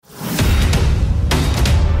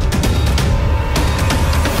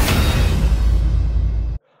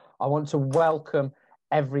I want to welcome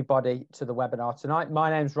everybody to the webinar tonight.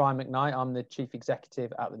 My name's Ryan McKnight. I'm the Chief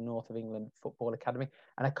Executive at the North of England Football Academy.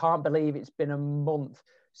 And I can't believe it's been a month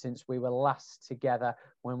since we were last together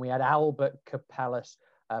when we had Albert Capellas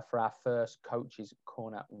for our first Coaches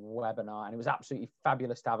Corner webinar. And it was absolutely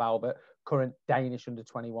fabulous to have Albert, current Danish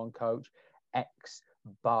under-21 coach,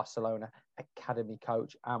 ex-Barcelona Academy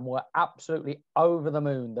coach. And we're absolutely over the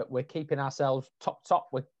moon that we're keeping ourselves top.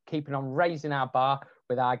 We're keeping on raising our bar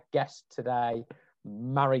with our guest today,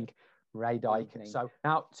 Marink Reedijk. So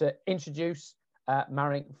now to introduce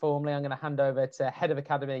Marink formally, I'm going to hand over to Head of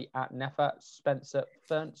Academy at NEFA, Spencer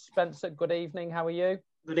Fern. Spencer, good evening. How are you?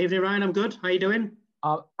 Good evening, Ryan. I'm good. How are you doing?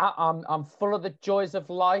 I'm full of the joys of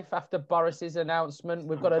life after Boris's announcement.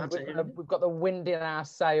 We've got the wind in our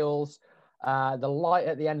sails. The light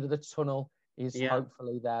at the end of the tunnel is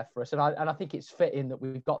hopefully there for us. And I think it's fitting that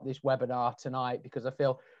we've got this webinar tonight because I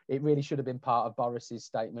feel it really should have been part of Boris's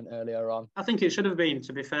statement earlier on. I think it should have been,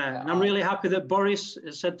 to be fair. And I'm really happy that Boris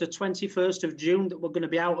has said the 21st of June that we're going to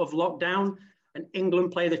be out of lockdown and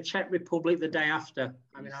England play the Czech Republic the day after.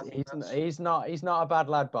 I mean, he's not a bad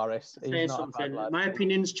lad, Boris. He's not a bad lad. My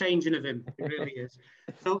opinion's changing of him. It really is.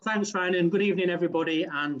 So thanks, Ryan, and good evening, everybody,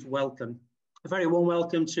 and welcome. A very warm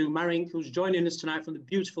welcome to Marink, who's joining us tonight from the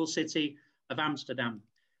beautiful city of Amsterdam.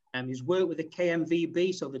 He's worked with the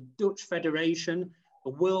KNVB, so the Dutch Federation, the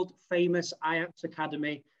world famous Ajax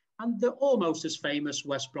Academy, and the almost as famous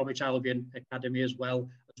West Bromwich Albion Academy as well,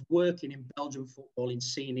 as working in Belgian football, in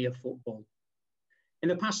senior football. In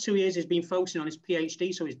the past 2 years, he's been focusing on his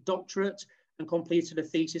PhD, so his doctorate, and completed a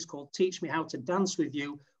thesis called Teach Me How to Dance With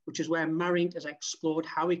You, which is where Marink has explored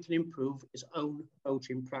how he can improve his own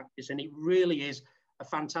coaching practice. And it really is a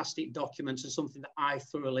fantastic document and something that I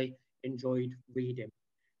thoroughly enjoyed reading.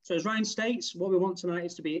 So as Ryan states, what we want tonight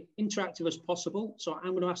is to be interactive as possible. So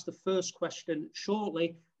I'm going to ask the first question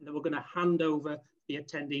shortly, and then we're going to hand over the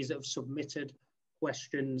attendees that have submitted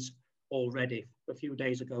questions already a few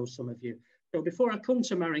days ago, some of you. So before I come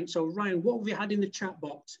to Marink, so Ryan, what have we had in the chat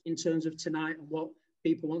box in terms of tonight and what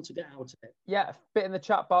people want to get out of it? Yeah, a bit in the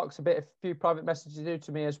chat box, a few private messages due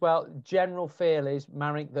to me as well. General feel is,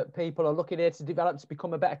 Marink, that people are looking here to develop, to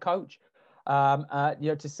become a better coach.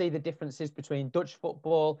 To see the differences between Dutch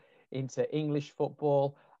football into English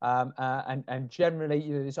football, and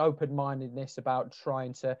generally, this open-mindedness about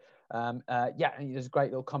trying to, there's a great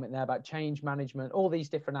little comment there about change management, all these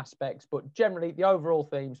different aspects. But generally, the overall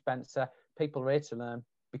theme, Spencer, people are here to learn,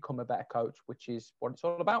 become a better coach, which is what it's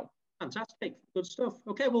all about. Fantastic, good stuff.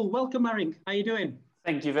 Okay, well, welcome, Marink. How are you doing?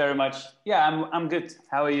 Thank you very much. Yeah, I'm good.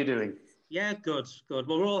 How are you doing? Yeah, good. Well,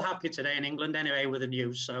 we're all happy today in England anyway with the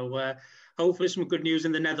news. So hopefully some good news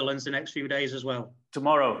in the Netherlands the next few days as well.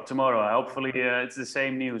 Tomorrow. Hopefully it's the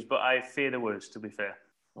same news, but I fear the worst, to be fair.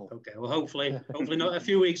 Okay, well, hopefully not a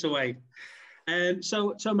few weeks away.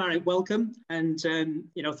 So Marink, welcome. And,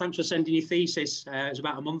 thanks for sending your thesis. It was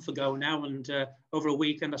about a month ago now, and over a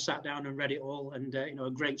weekend I sat down and read it all, and, a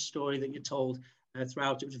great story that you told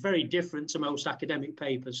throughout. It was very different to most academic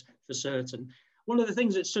papers, for certain. One of the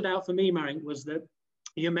things that stood out for me, Marink, was that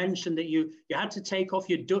you mentioned that you had to take off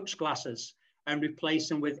your Dutch glasses and replace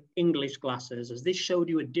them with English glasses, as this showed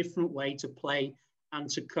you a different way to play and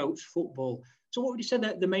to coach football. So what would you say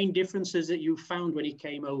that the main differences that you found when you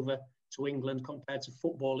came over to England compared to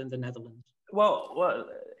football in the Netherlands? Well,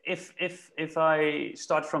 if I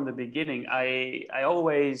start from the beginning, I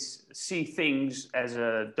always see things as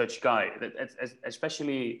a Dutch guy,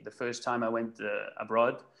 especially the first time I went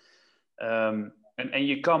abroad. And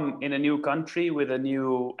you come in a new country with a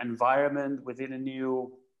new environment, within a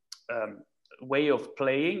new way of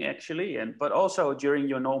playing, actually, but also during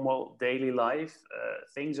your normal daily life,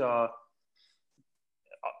 things are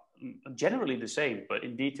generally the same, but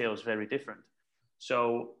in details very different.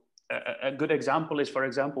 So a good example is, for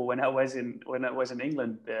example, when I was in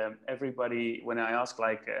England, everybody, when I asked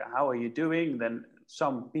how are you doing, then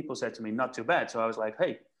some people said to me, not too bad. So I was like,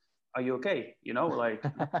 hey, are you okay?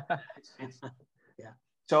 Yeah.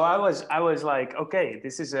 So I was like, okay,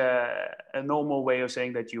 this is a normal way of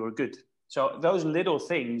saying that you are good. So those little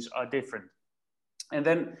things are different. And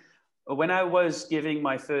then when I was giving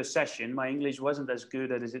my first session, my English wasn't as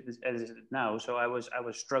good as it is now. So I was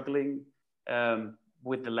struggling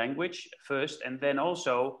with the language first. And then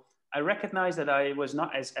also I recognized that I was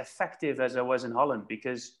not as effective as I was in Holland,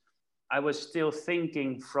 because I was still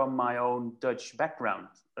thinking from my own Dutch background.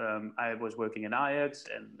 I was working in Ajax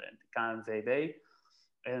and KNVB.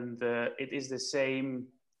 And it is the same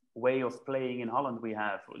way of playing in Holland we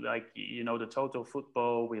have. The total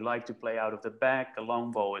football, we like to play out of the back. A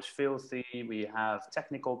long ball is filthy. We have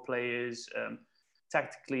technical players.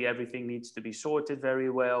 tactically, everything needs to be sorted very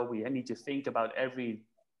well. We need to think about every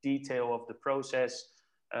detail of the process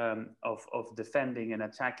of defending and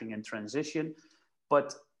attacking and transition.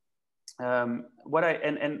 But what I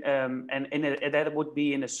and that would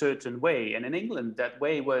be in a certain way. And in England, that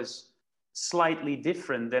way was slightly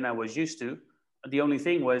different than I was used to. The only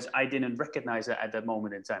thing was I didn't recognize it at that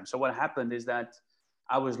moment in time. So what happened is that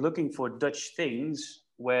I was looking for Dutch things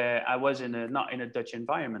where I was not in a Dutch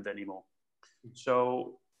environment anymore.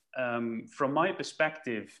 So from my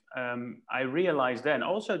perspective, I realized then,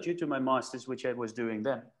 also due to my master's, which I was doing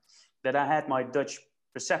then, that I had my Dutch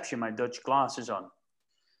perception, my Dutch glasses on.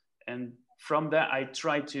 And from that, I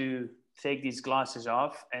tried to take these glasses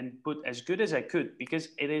off and put as good as I could, because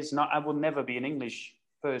it is not, I will never be an English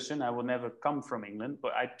person. I will never come from England,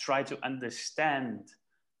 but I try to understand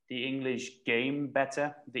the English game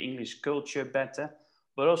better, the English culture better,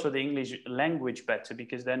 but also the English language better,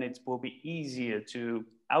 because then it will be easier to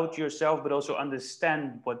out yourself, but also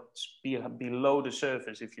understand what's below the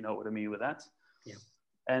surface, if you know what I mean with that. Yeah.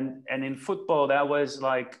 And in football, that was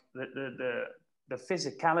like the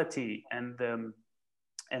physicality and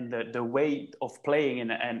the way of playing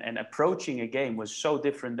and approaching a game was so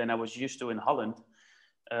different than I was used to in Holland,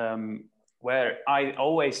 where I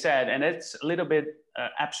always said, and it's a little bit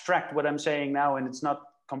abstract what I'm saying now, and it's not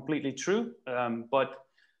completely true, but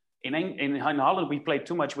in Holland we play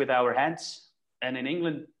too much with our hands, and in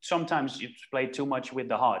England sometimes you play too much with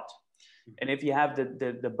the heart. And if you have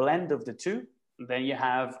the blend of the two, then you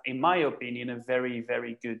have, in my opinion, a very,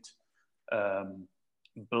 very good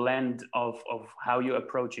blend of how you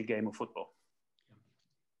approach a game of football.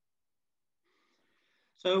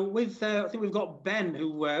 So with, I think we've got Ben,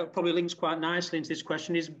 who probably links quite nicely into this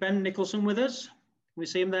question. Is Ben Nicholson with us? Can we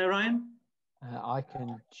see him there, Ryan? I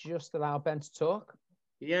can just allow Ben to talk.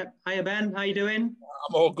 Yeah. Hiya, Ben. How you doing?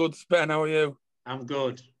 I'm all good, Ben. How are you? I'm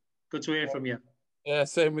good. Good to hear from you. Yeah,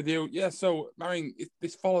 same with you. Yeah, so, Marink,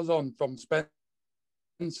 this follows on from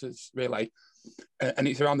Spencer's, really, and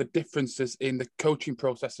it's around the differences in the coaching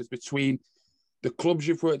processes between the clubs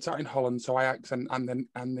you've worked at in Holland, so Ajax and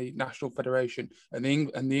the National Federation, and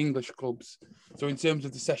the English clubs. So in terms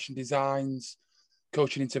of the session designs,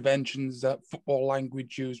 coaching interventions, football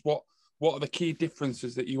language use, what are the key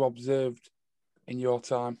differences that you observed in your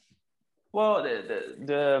time? Well,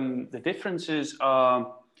 the differences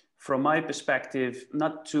are, from my perspective,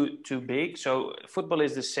 not too big. So football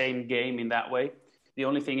is the same game in that way. The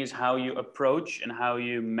only thing is how you approach and how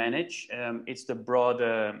you manage. It's the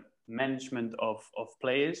broader management of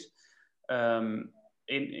players.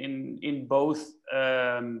 In both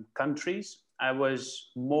countries, I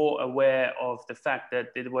was more aware of the fact that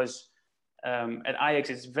it was, at Ajax,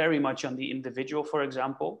 it's very much on the individual, for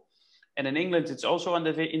example. And in England, it's also on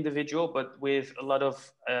the individual, but with a lot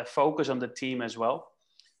of focus on the team as well.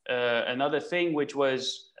 Another thing which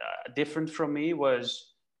was different from me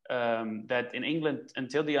was that in England,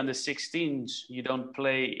 until the under-16s, you don't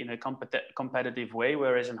play in a competitive way,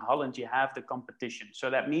 whereas in Holland, you have the competition. So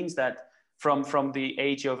that means that from the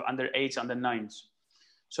age of under-8s, under-9s.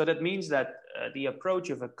 So that means that the approach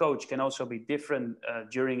of a coach can also be different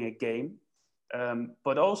during a game,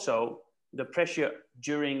 but also the pressure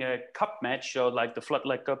during a cup match, so like the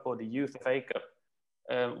Floodlight Cup or the Youth FA Cup,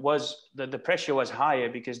 the pressure was higher,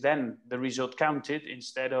 because then the result counted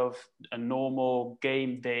instead of a normal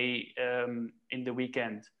game day in the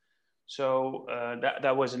weekend. So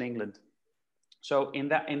that was in England. So in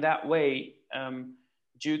that way,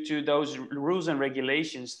 due to those rules and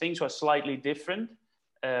regulations, things were slightly different.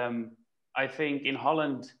 I think in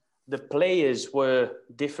Holland, the players were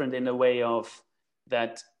different in the way of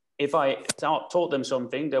that. If I taught them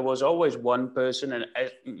something, there was always one person, and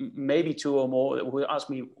maybe two or more, that would ask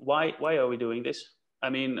me, why are we doing this?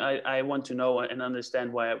 I mean, I want to know and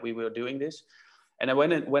understand why we were doing this. And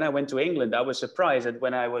when I went to England, I was surprised that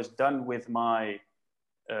when I was done with my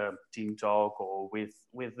team talk or with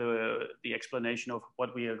the explanation of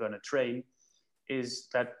what we are going to train, is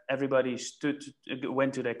that everybody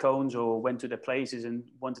went to their cones or went to their places and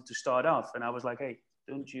wanted to start off. And I was like, hey,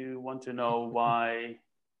 don't you want to know why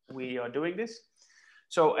we are doing this?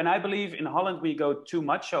 So, and I believe in Holland we go too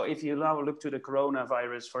much. So if you now look to the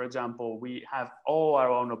coronavirus, for example, we have all our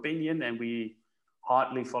own opinion and we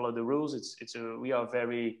hardly follow the rules. We are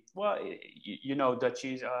very, well, you know,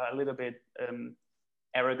 Dutchies are a little bit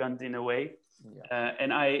arrogant in a way. Yeah.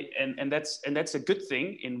 And that's a good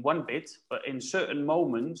thing in one bit, but in certain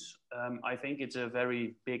moments, I think it's a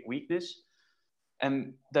very big weakness.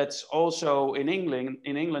 And that's also in England.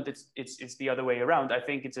 In England, it's the other way around. I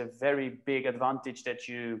think it's a very big advantage that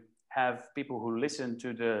you have people who listen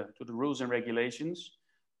to the rules and regulations,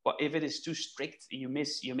 But if it is too strict, you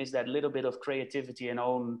miss that little bit of creativity and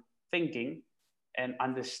own thinking and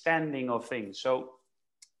understanding of things. So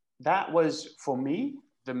that was, for me,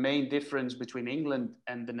 the main difference between England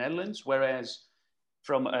and the Netherlands. Whereas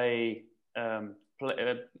from a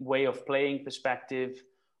way of playing perspective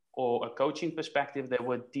or a coaching perspective, there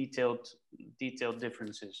were detailed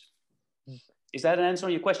differences. Is that an answer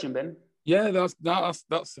on your question, Ben? Yeah,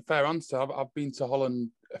 that's a fair answer. I've been to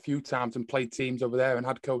Holland a few times and played teams over there and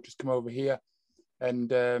had coaches come over here,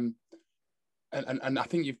 and I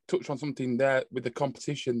think you've touched on something there with the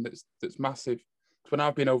competition that's massive. Because when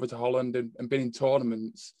I've been over to Holland and been in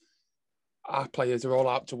tournaments, our players are all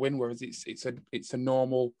out to win, whereas it's a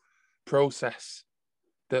normal process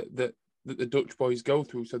that the Dutch boys go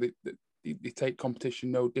through. So they take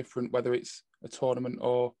competition no different, whether it's a tournament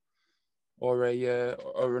or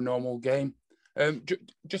a normal game.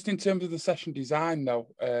 Just in terms of the session design, though,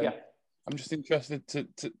 I'm just interested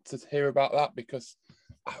to hear about that, because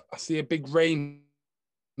I see a big range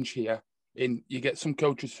here. You get some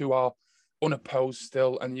coaches who are unopposed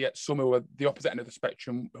still, and you get some who are the opposite end of the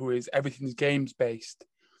spectrum, who is everything's games based.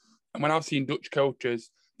 And when I've seen Dutch coaches,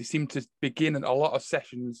 they seem to begin a lot of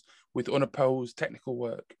sessions with unopposed technical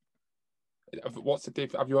work. What's the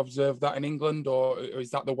difference? Have you observed that in England, or is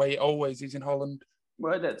that the way it always is in Holland?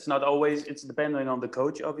 Well, that's not always. It's depending on the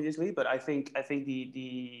coach, obviously. But I think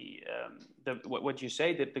what you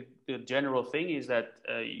say, that the general thing is that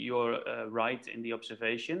you're right in the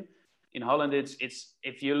observation. In Holland, it's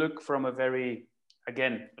if you look from a very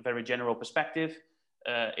general perspective,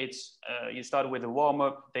 you start with a warm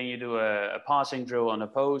up, then you do a passing drill on a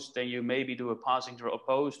post, then you maybe do a passing drill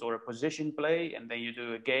post or a position play, and then you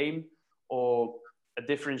do a game or a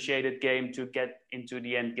differentiated game to get into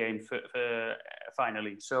the end game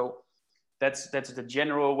finally. So that's the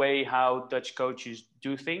general way how Dutch coaches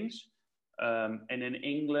do things. And in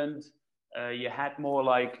England, you had more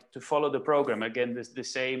like to follow the program. Again, the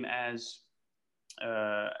same as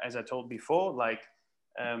I told before, like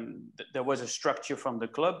there was a structure from the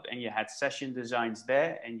club and you had session designs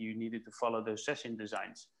there and you needed to follow those session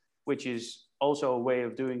designs, which is also a way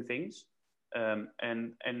of doing things.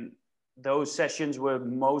 And those sessions were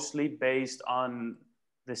mostly based on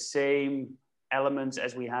the same elements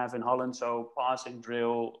as we have in Holland. So passing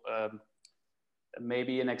drill,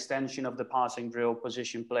 maybe an extension of the passing drill,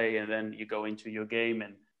 position play, and then you go into your game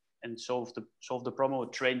and solve the problem or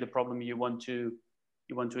train the problem you want to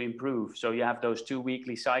improve. So you have those 2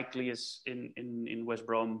 weekly cycles in West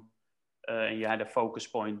Brom, and you had a focus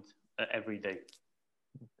point every day.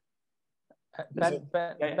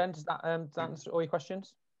 Ben, does that answer all your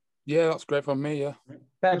questions? Yeah, that's great from me. Yeah.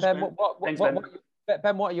 Ben,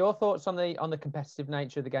 what are your thoughts on the competitive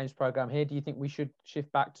nature of the games program here? Do you think we should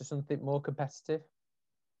shift back to something more competitive?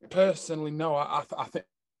 Personally, no. I think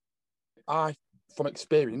from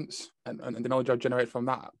experience and the knowledge I've generated from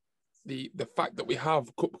that, the fact that we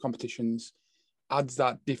have cup competitions adds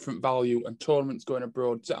that different value, and tournaments going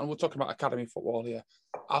abroad, and we're talking about academy football here,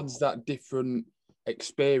 adds that different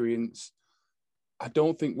experience. I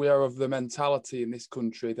don't think we are of the mentality in this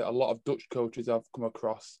country that a lot of Dutch coaches have come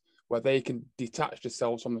across, where they can detach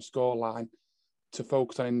themselves from the scoreline to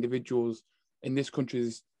focus on individuals. In this country,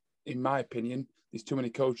 in my opinion, there's too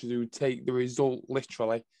many coaches who take the result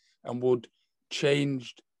literally and would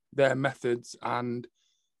change their methods and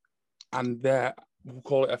their, we'll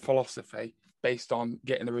call it a philosophy, based on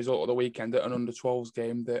getting the result of the weekend at an under-12s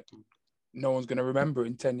game that no one's going to remember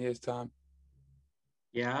in 10 years' time.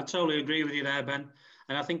 Yeah, I totally agree with you there, Ben.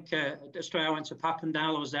 And I think I went to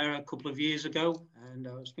Papendal. I was there a couple of years ago, and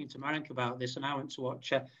I was speaking to Marink about this, and I went to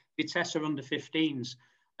watch Vitesse under 15s,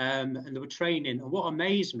 and they were training. And what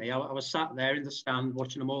amazed me, I was sat there in the stand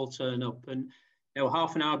watching them all turn up, and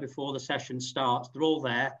half an hour before the session starts, they're all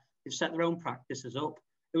there. They've set their own practices up.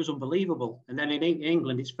 It was unbelievable. And then in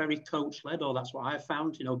England, it's very coach-led, or that's what I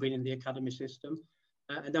found, being in the academy system.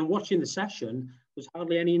 And then watching the session, was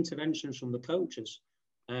hardly any interventions from the coaches.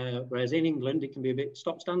 Whereas in England, it can be a bit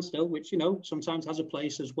stop, stand still, which, sometimes has a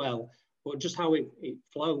place as well. But just how it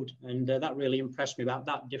flowed. And that really impressed me about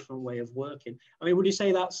that different way of working. I mean, would you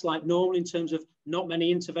say that's like normal in terms of not many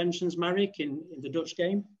interventions, Marink, in the Dutch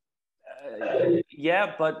game?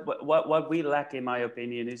 Yeah, but what we lack, in my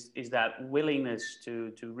opinion, is that willingness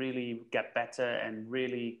to really get better and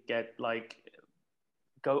really get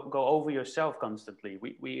go over yourself constantly.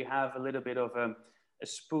 We have a little bit of a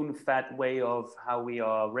spoon-fed way of how we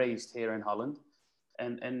are raised here in Holland.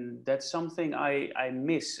 And that's something I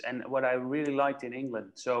miss and what I really liked in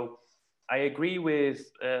England. So I agree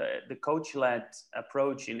with the coach-led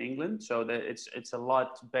approach in England. So that it's a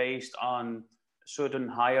lot based on certain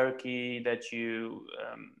hierarchy that you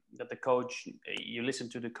that the coach, you listen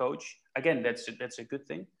to the coach. Again, that's a good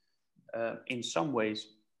thing in some ways.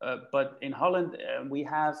 But in Holland, we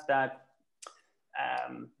have that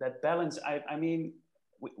that balance. I mean,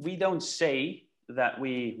 we don't say that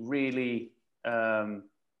we really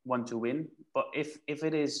want to win, but if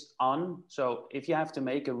it is on, so if you have to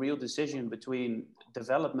make a real decision between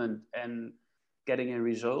development and getting a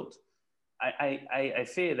result, I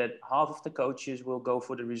fear that half of the coaches will go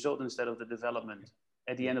for the result instead of the development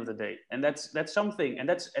at the end of the day. And that's something, and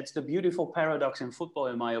that's the beautiful paradox in football,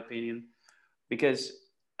 in my opinion, because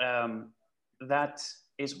that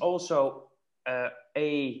is also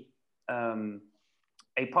a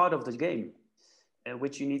part of the game,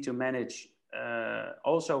 which you need to manage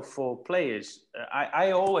also for players. I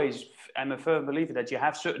always am a firm believer that you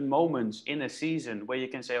have certain moments in a season where you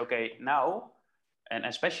can say, okay, now, and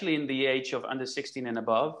especially in the age of under 16 and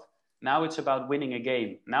above, now it's about winning a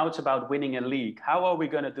game. Now it's about winning a league. How are we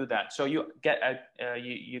going to do that? So you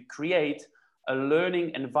you create a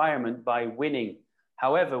learning environment by winning.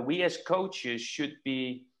 However, we as coaches should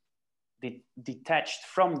be detached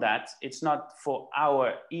from that. It's not for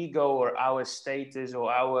our ego or our status or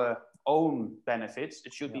our own benefits.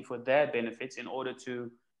 It should be for their benefits in order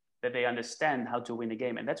that they understand how to win a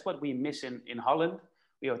game. And that's what we miss in Holland.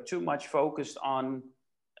 We are too much focused on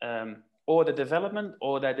or the development,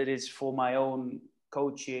 or that it is for my own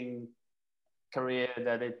coaching career,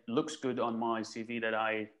 that it looks good on my CV, that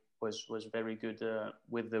I was very good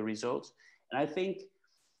with the results. And I think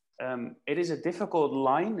it is a difficult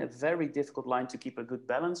line, a very difficult line to keep a good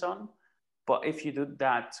balance on. But if you do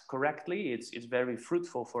that correctly, it's very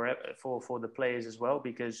fruitful for the players as well,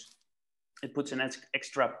 because it puts an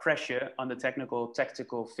extra pressure on the technical,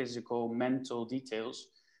 tactical, physical, mental details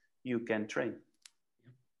you can train.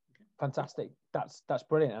 Fantastic. That's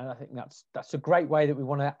brilliant, and I think that's a great way that we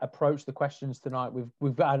want to approach the questions tonight.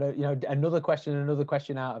 We've got another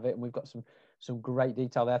question out of it, and we've got some great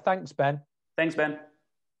detail there. Thanks, Ben. Thanks, Ben.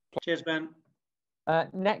 Cheers, Ben.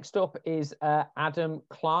 Next up is Adam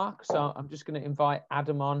Clark. So I'm just going to invite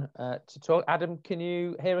Adam on to talk. Adam, can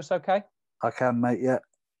you hear us okay? I can, mate, yeah.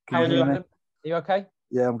 How are you, Adam? Are you okay?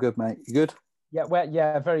 Yeah, I'm good, mate. You good?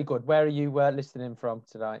 Yeah, very good. Where are you listening from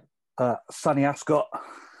tonight? Sunny Ascot.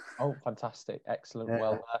 Oh, fantastic. Excellent.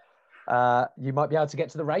 Yeah. Well, you might be able to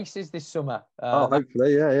get to the races this summer.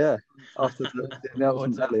 Hopefully, yeah. After the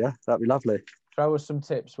announcement earlier, that'd be lovely. Throw us some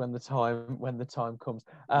tips when the time comes.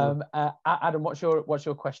 Adam, what's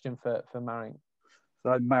your question for Marink?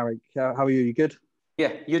 So, Marink, how are you? You good?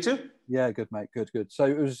 Yeah, you too? Yeah, good, mate. Good. So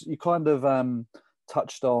you kind of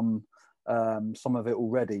touched on some of it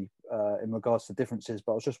already in regards to differences,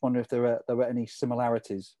 but I was just wondering if there were any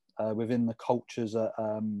similarities within the cultures at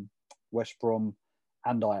West Brom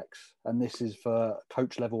and Ajax, and this is for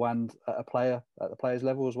coach level and at the players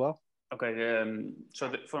level as well. Okay,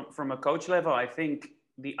 so from a coach level, I think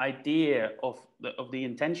the idea of the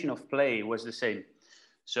intention of play was the same.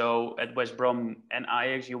 So at West Brom and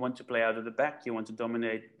Ajax, you want to play out of the back. You want to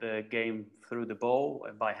dominate the game through the ball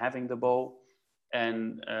by having the ball,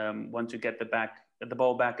 and want to get the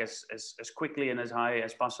ball back as quickly and as high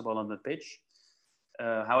as possible on the pitch.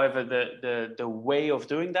 However, the way of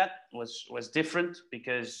doing that was different,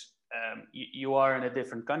 because you are in a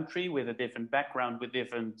different country with a different background, with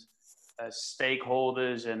different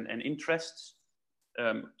stakeholders and interests.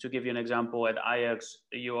 To give you an example, at Ajax,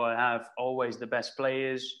 you have always the best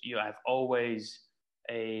players. You have always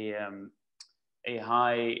a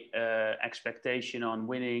high expectation on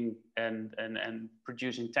winning and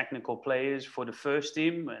producing technical players for the first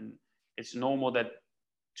team. And it's normal that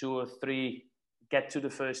 2 or 3 get to the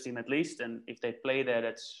first team at least. And if they play there,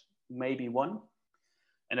 that's maybe 1.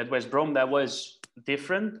 And at West Brom, that was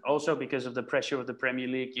different. Also because of the pressure of the Premier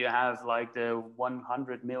League, you have like the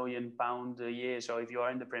 £100 million a year. So if you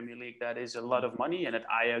are in the Premier League, that is a lot of money. And at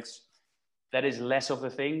Ajax, that is less of a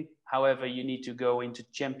thing. However, you need to go into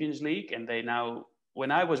Champions League. And they now,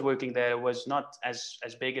 when I was working there, it was not as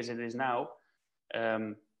big as it is now.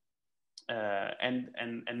 And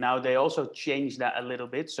now they also changed that a little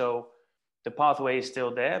bit. So the pathway is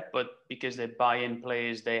still there, but because they buy in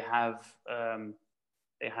players, they have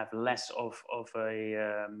less of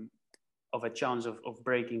a chance of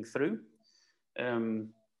breaking through.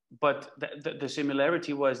 But the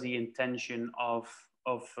similarity was the intention of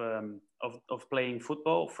playing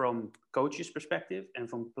football from coach's perspective and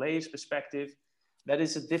from players' perspective. That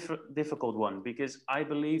is a difficult one, because I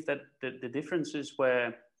believe that the differences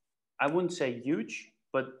were, I wouldn't say huge,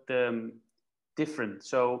 but different.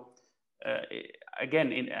 So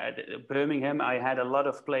again, in Birmingham, I had a lot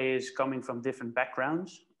of players coming from different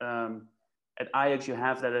backgrounds. At Ajax, you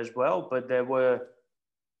have that as well, but there were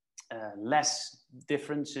less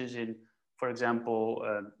differences in, for example,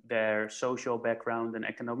 their social background and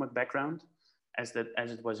economic background as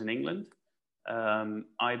it was in England.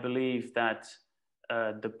 I believe that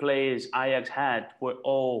the players Ajax had were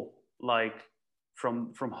all like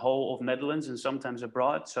from whole of Netherlands and sometimes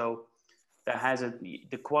abroad. So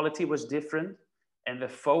the quality was different, and the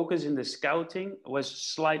focus in the scouting was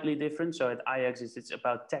slightly different. So at Ajax, it's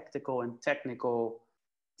about tactical and technical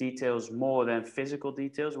details more than physical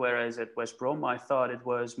details, whereas at West Brom, I thought it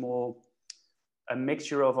was more a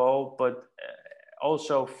mixture of all, but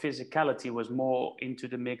also physicality was more into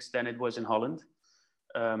the mix than it was in Holland.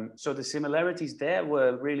 So the similarities there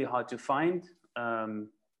were really hard to find,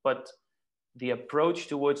 but the approach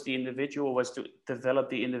towards the individual was to develop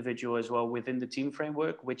the individual as well within the team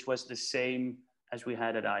framework, which was the same as we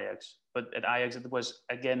had at Ajax. But at Ajax, it was,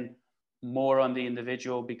 again, more on the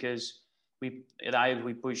individual, because at Ajax,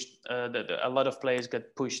 we pushed, a lot of players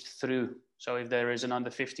get pushed through. So if there is an under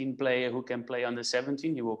 15 player who can play under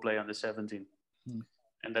 17, he will play under 17.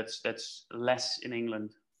 And that's less in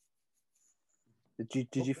England. Did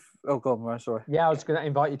you? Oh, go on, Ryan, sorry. Yeah, I was going to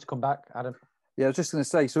invite you to come back, Adam. Yeah, I was just going to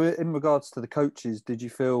say. So, in regards to the coaches, did you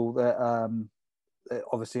feel that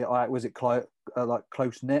obviously, was it like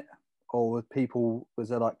close knit, or was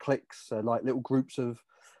there like cliques, so like little groups of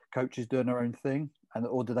coaches doing their own thing,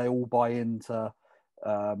 or did they all buy into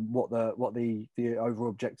what the overall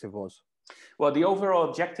objective was? Well, the overall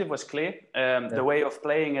objective was clear. The way of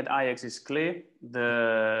playing at Ajax is clear.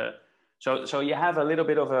 So you have a little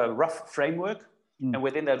bit of a rough framework, and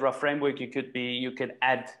within that rough framework, you could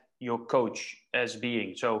add your coach as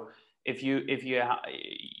being. So if you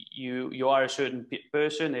are a certain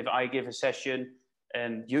person, if I give a session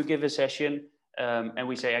and you give a session, and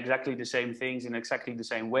we say exactly the same things in exactly the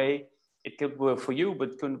same way, it could work for you,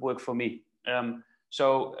 but couldn't work for me.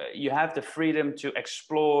 So you have the freedom to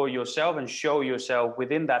explore yourself and show yourself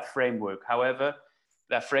within that framework. However,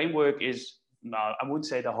 that framework is, I wouldn't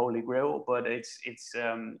say the holy grail, but it's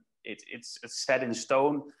set in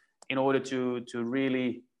stone in order to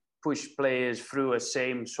really push players through a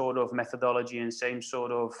same sort of methodology and same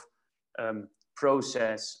sort of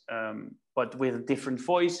process, but with different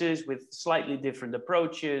voices, with slightly different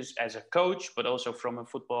approaches as a coach, but also from a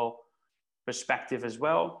football perspective as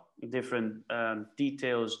well. Different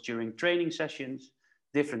details during training sessions,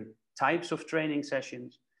 different types of training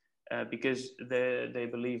sessions, because they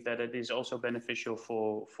believe that it is also beneficial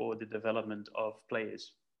for the development of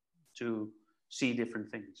players to see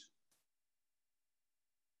different things.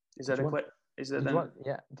 Did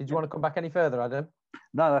you want to come back any further, Adam?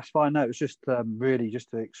 No, that's fine. No, it was just really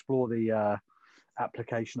just to explore the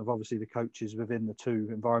application of obviously the coaches within the two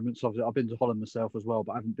environments. Obviously, I've been to Holland myself as well,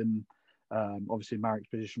 but I haven't been obviously in Marink's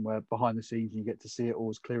position where behind the scenes you get to see it all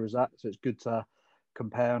as clear as that. So it's good to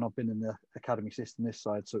compare, and I've been in the academy system this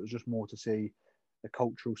side, so it was just more to see the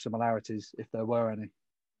cultural similarities if there were any.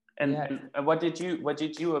 And what did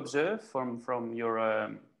you observe from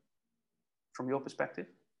your perspective?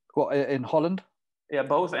 What, in Holland? Yeah,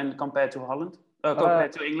 both, and compared to Holland,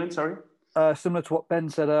 compared to England. Sorry. Similar to what Ben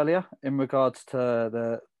said earlier in regards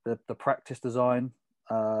to the practice design.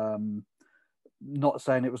 Not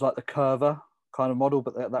saying it was like the curver kind of model,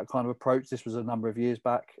 but that kind of approach. This was a number of years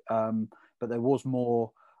back, but there was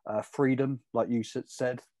more freedom, like you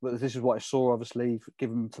said. But this is what I saw, obviously,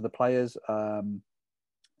 given to the players,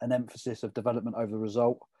 an emphasis of development over the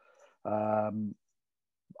result.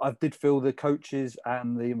 I did feel the coaches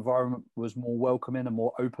and the environment was more welcoming and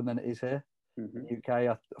more open than it is here. In the UK,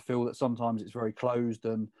 I feel that sometimes it's very closed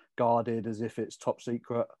and guarded, as if it's top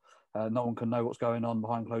secret. No one can know what's going on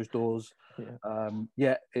behind closed doors.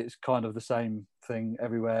 Yeah, it's kind of the same thing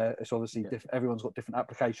everywhere. It's obviously everyone's got different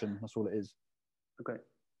application. That's all it is. Okay.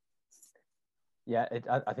 Yeah,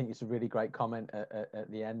 I think it's a really great comment at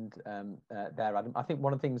the end there, Adam. I think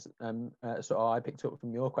one of the things sort of I picked up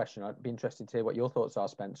from your question, I'd be interested to hear what your thoughts are,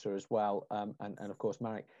 Spencer, as well, and of course,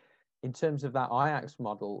 Marink. In terms of that Ajax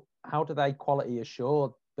model, how do they quality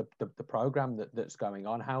assure the program that's going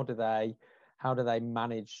on? How do they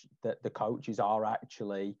manage that the coaches are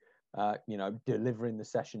actually delivering the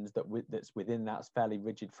sessions that's within that fairly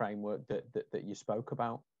rigid framework that you spoke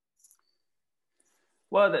about?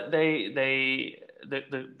 Well, they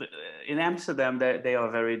in Amsterdam they are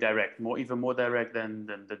very direct, even more direct than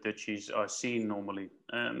the Dutchies are seen normally.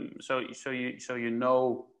 So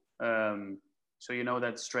you know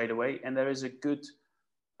that straight away, and there is a good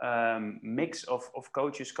mix of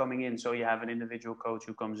coaches coming in. So you have an individual coach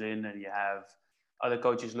who comes in, and you have other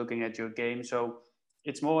coaches looking at your game. So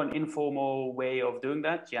it's more an informal way of doing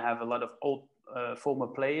that. You have a lot of former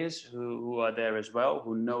players who are there as well,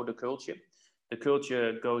 who know the culture. The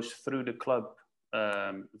culture goes through the club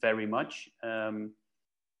very much.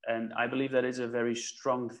 And I believe that is a very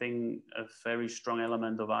strong thing, a very strong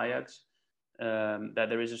element of Ajax, that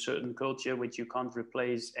there is a certain culture which you can't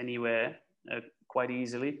replace anywhere quite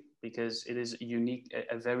easily, because it is unique,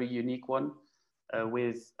 a very unique one,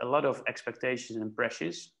 with a lot of expectations and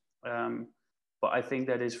pressures. But I think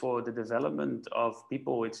that is for the development of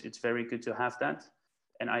people, it's very good to have that.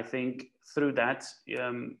 And I think through that,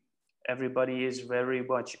 everybody is very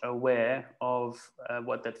much aware of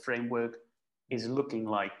what that framework is looking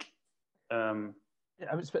like.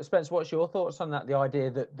 Spence, what's your thoughts on that? The idea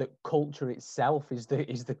that culture itself is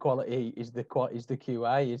the quality, is the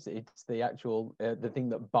QA, it's the actual the thing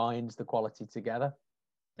that binds the quality together.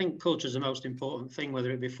 I think culture is the most important thing, whether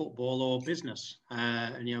it be football or business,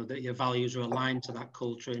 and you know that your values are aligned to that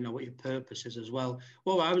culture. You know what your purpose is as well.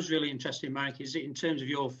 What I was really interested in, Marink, is in terms of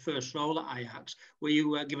your first role at Ajax, were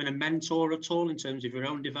you given a mentor at all in terms of your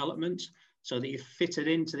own development, so that you fitted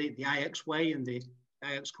into the Ajax way and the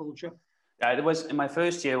Ajax culture? Yeah, it was, in my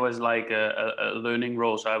first year was like a learning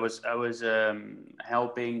role. So I was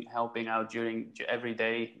helping out during every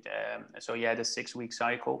day. So you had a 6-week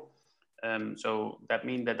cycle. So that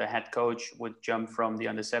means that the head coach would jump from the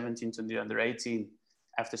under-17 to the under-18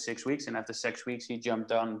 after 6 weeks. And after 6 weeks, he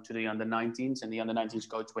jumped on to the under-19s. And the under-19s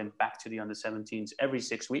coach went back to the under-17s every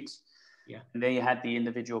 6 weeks. Yeah. And then you had the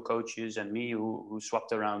individual coaches and me who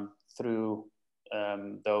swapped around through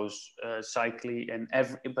those cycling and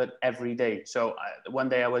every day. So one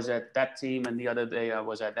day I was at that team and the other day I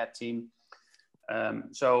was at that team.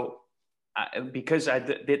 Because I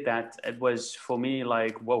did that, it was for me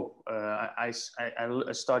like, whoa, I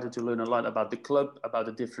started to learn a lot about the club, about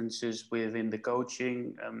the differences within the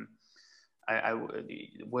coaching. I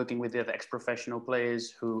working with the other ex-professional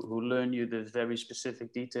players who learn you the very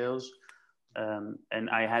specific details. And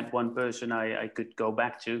I had one person I could go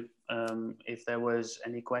back to if there was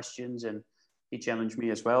any questions, and he challenged me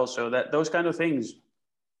as well. So that those kind of things,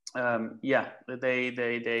 they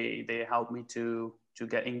helped me to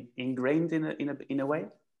get ingrained in a way.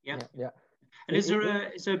 Yeah. And is there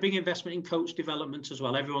a big investment in coach development as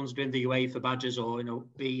well? Everyone's doing the UEFA badges or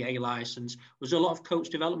BA license. Was there a lot of coach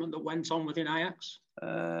development that went on within Ajax?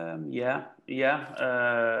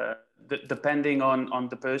 Depending on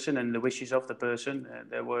the person and the wishes of the person,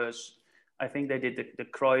 there was. I think they did the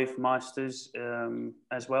Cruyff Masters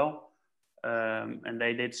as well, and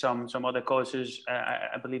they did some other courses.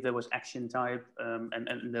 I believe there was Action Type,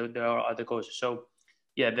 and there are other courses. So,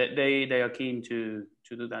 yeah, they are keen to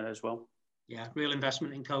do that as well. Yeah, real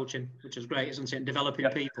investment in coaching, which is great, isn't it? And developing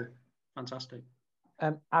people. Fantastic.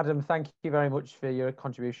 Adam, thank you very much for your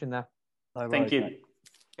contribution there. Thank you.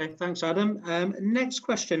 Okay, thanks, Adam. Next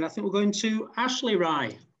question. I think we're going to Ashley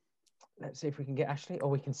Rye. Let's see if we can get Ashley, or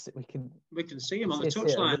we can see him on the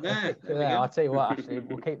touchline there. I'll tell you what, Ashley,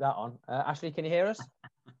 we'll keep that on. Ashley, can you hear us?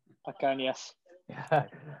 I can, yes. Yeah.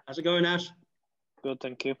 How's it going, Ash? Good,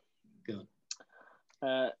 thank you. Good.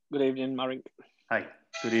 Good evening, Marink. Hi.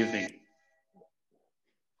 Good evening.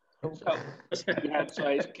 Yeah,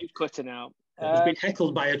 sorry, it keeps cutting out. It's been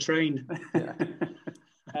heckled by a train.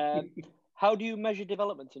 How do you measure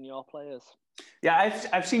development in your players? Yeah,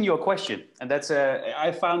 I've seen your question, and that's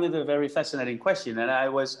I found it a very fascinating question, and I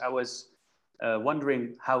was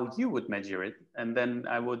wondering how you would measure it, and then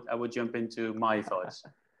I would jump into my thoughts.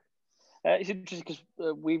 It's interesting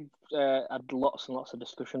because we've had lots and lots of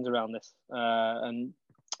discussions around this, and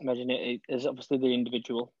measuring it is obviously the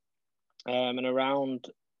individual, and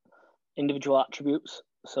around individual attributes.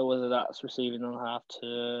 So whether that's receiving on half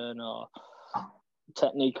turn or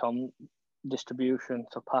technique on distribution,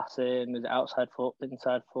 so passing, is it outside foot,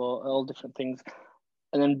 inside foot, all different things,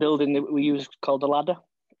 and then building that we use called a ladder,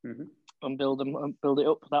 and build it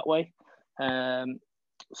up that way.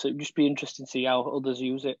 So it'd just be interesting to see how others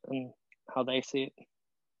use it and how they see it.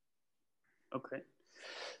 Okay.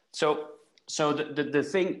 So the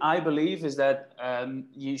thing I believe is that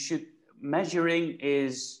you should measuring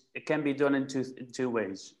it can be done in two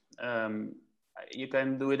ways. You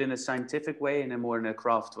can do it in a scientific way and in a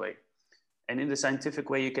craft way. And in the scientific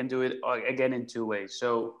way, you can do it again in two ways.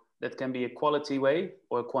 So that can be a quality way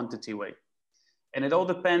or a quantity way. And it all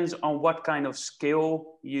depends on what kind of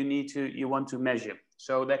skill you want to measure.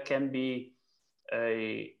 So that can be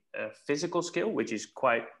a physical skill, which is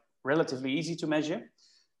quite relatively easy to measure.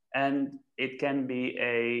 And it can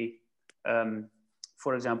be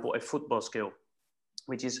for example, a football skill,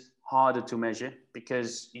 which is harder to measure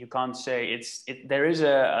because you can't say there is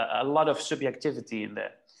a lot of subjectivity in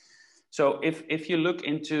there. So if you look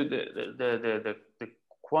into the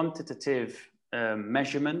quantitative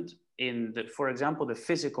measurement in the, for example, the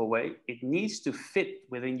physical way, it needs to fit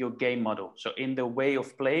within your game model. So in the way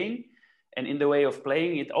of playing, and in the way of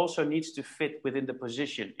playing, it also needs to fit within the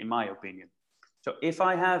position, in my opinion. So if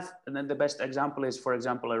I have, and then the best example is, for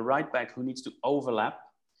example, a right back who needs to overlap,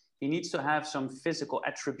 he needs to have some physical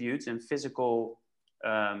attributes and physical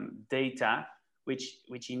data, which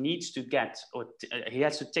he needs to get, or he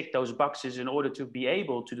has to tick those boxes in order to be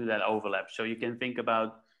able to do that overlap. So you can think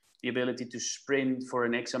about the ability to sprint for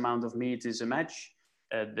an X amount of meters a match,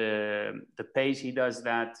 the pace he does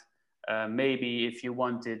that. Maybe if you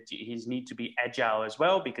wanted, he needs to be agile as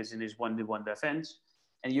well, because in his one-to-one defense.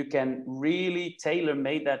 And you can really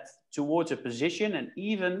tailor-make that towards a position, and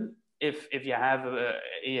even if you have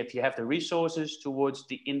the resources, towards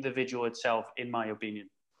the individual itself, in my opinion.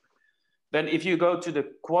 Then if you go to the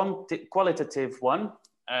qualitative one,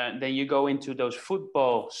 then you go into those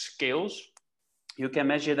football skills. You can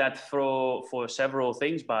measure that for several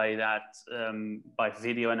things by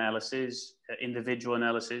video analysis, individual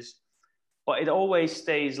analysis. But it always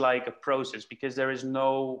stays like a process, because there is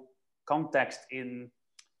no context in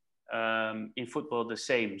football the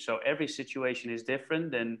same. So every situation is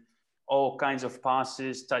different, and all kinds of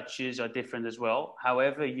passes, touches are different as well.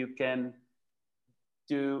 However, you can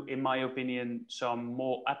do, in my opinion, some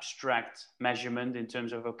more abstract measurement in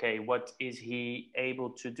terms of, okay, what is he able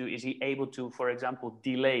to do? Is he able to, for example,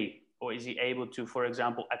 delay? Or is he able to, for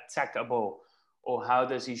example, attack a ball? Or how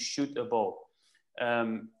does he shoot a ball?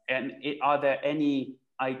 And are there any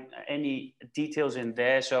details in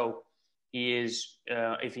there? So he is,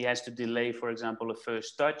 if he has to delay, for example, a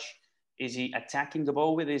first touch, is he attacking the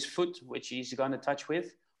ball with his foot, which he's going to touch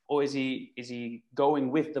with? Or is he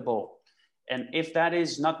going with the ball? And if that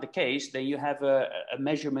is not the case, then you have a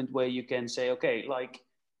measurement where you can say, okay, like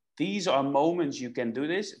these are moments you can do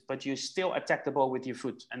this, but you still attack the ball with your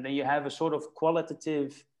foot. And then you have a sort of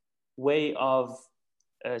qualitative way of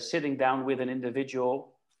sitting down with an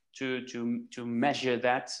individual to measure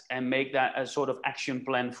that and make that a sort of action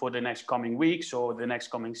plan for the next coming weeks or the next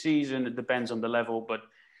coming season. It depends on the level, but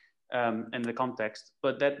and the context.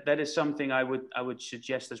 But that is something I would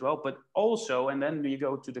suggest as well. But also, and then we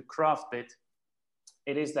go to the craft bit,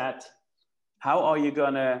 it is that how are you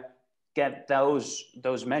gonna get those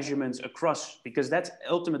measurements across? Because that's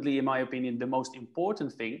ultimately, in my opinion, the most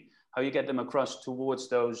important thing, how you get them across towards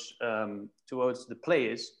those towards the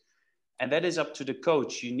players. And that is up to the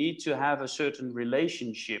coach. You need to have a certain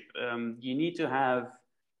relationship. You need to have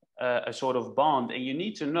a sort of bond, and you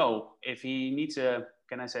need to know if he needs a,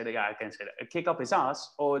 can I say that? Yeah, I can say that. A kick up his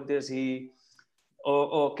ass, or does he,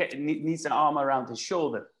 or needs an arm around his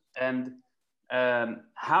shoulder? And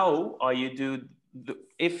how are you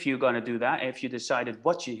if you're going to do that, if you decided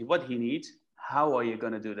what he needs, how are you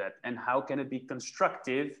going to do that? And how can it be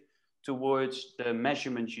constructive towards the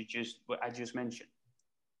measurements I just mentioned?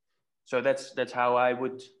 So that's how I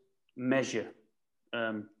would measure,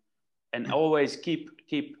 and always keep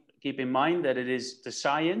in mind that it is the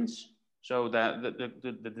science. So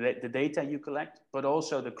the data you collect, but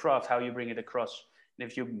also the craft, how you bring it across. And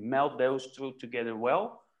if you meld those two together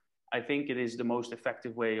well, I think it is the most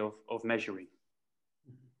effective way of measuring.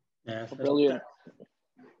 Yeah, brilliant.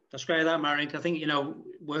 That's great, that, Marink. I think,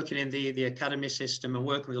 working in the academy system and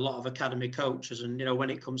working with a lot of academy coaches, and, when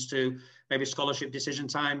it comes to maybe scholarship decision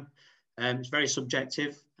time, it's very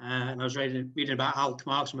subjective. And I was reading about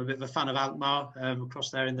Alkmaar, because I'm a bit of a fan of Alkmaar,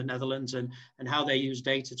 across there in the Netherlands, and how they use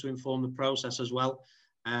data to inform the process as well.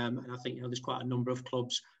 And I think, there's quite a number of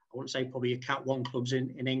clubs, I wouldn't say probably your Cat 1 clubs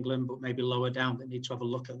in England, but maybe lower down, that need to have a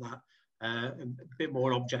look at that. A bit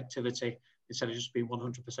more objectivity instead of just being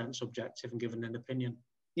 100% subjective and giving an opinion.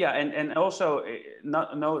 Yeah, and also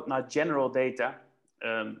not general data.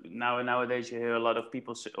 Nowadays you hear a lot of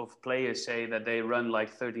players say that they run like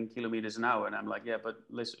 13 kilometers an hour, and I'm like, yeah, but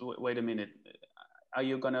listen, wait a minute, are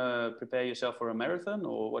you gonna prepare yourself for a marathon,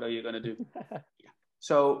 or what are you gonna do? Yeah.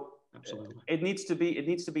 So it needs to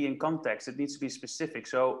be in context. It needs to be specific.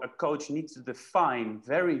 So a coach needs to define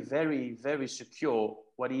very, very, very secure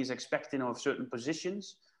what he is expecting of certain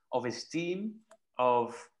positions, of his team,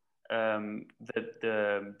 of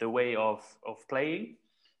the way of playing,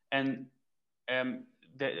 and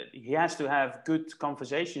he has to have good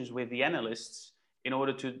conversations with the analysts in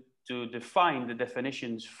order to define the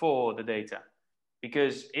definitions for the data.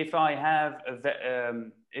 Because if I have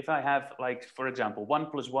like, for example, 1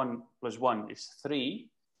 + 1 + 1 is 3,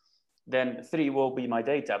 then 3 will be my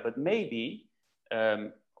data. But maybe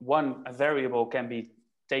a variable can be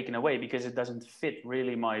taken away because it doesn't fit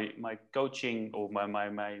really my coaching or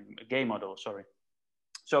my game model, sorry.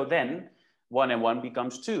 So then 1 and 1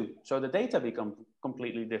 becomes 2. So the data become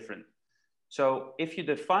completely different. So if you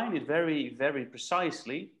define it very, very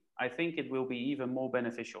precisely, I think it will be even more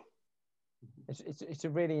beneficial. It's a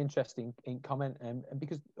really interesting comment, and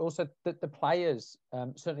because also the players,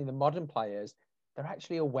 certainly the modern players, they're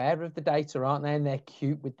actually aware of the data, aren't they? And they're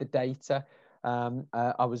cute with the data.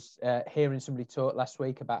 I was hearing somebody talk last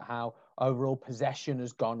week about how overall possession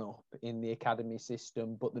has gone up in the academy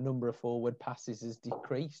system, but the number of forward passes has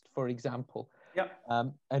decreased, for example. Yep.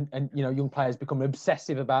 And you know, young players become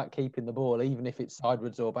obsessive about keeping the ball, even if it's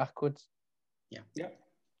sideways or backwards. Yeah. Yeah.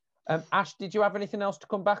 Ash, did you have anything else to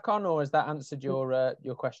come back on, or has that answered your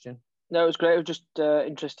question? No, it was great. It was just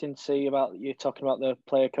interesting to see about you talking about the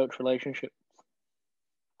player-coach relationship.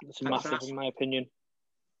 It's massive, in my opinion.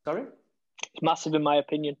 Sorry? It's massive, in my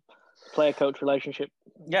opinion. Player-coach relationship.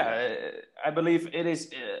 Yeah, I believe it is.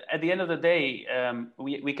 At the end of the day,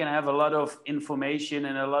 we can have a lot of information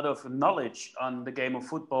and a lot of knowledge on the game of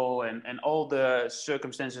football and all the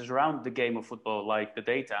circumstances around the game of football, like the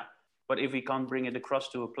data. But if we can't bring it across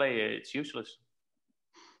to a player, it's useless.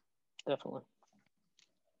 Definitely.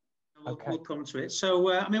 We'll come to it.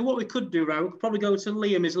 So, I mean, what we could do, Ro, we could probably go to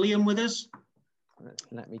Liam. Is Liam with us?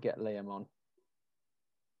 Let me get Liam on.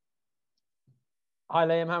 Hi,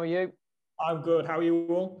 Liam. How are you? I'm good. How are you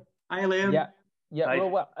all? Hi, Liam. Yeah. Hi.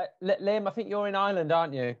 Well, Liam, I think you're in Ireland,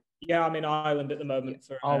 aren't you? Yeah, I'm in Ireland at the moment.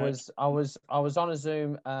 I was on a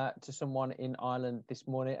Zoom to someone in Ireland this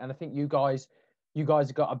morning, and I think you guys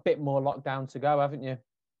have got a bit more lockdown to go, haven't you?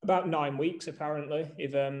 About 9 weeks, apparently,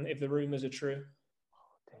 if the rumours are true.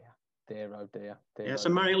 Oh dear. Yeah, so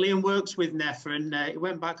Liam works with Nefa, and he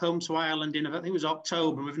went back home to Ireland in, I think it was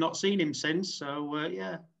October, and we've not seen him since. So,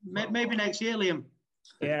 yeah, maybe next year, Liam.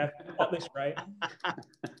 Yeah, not this rate.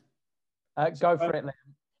 Go for it, Liam.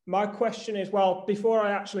 My question is, well, before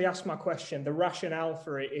I actually ask my question, the rationale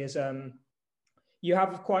for it is you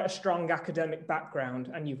have quite a strong academic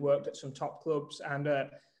background and you've worked at some top clubs, and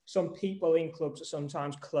some people in clubs are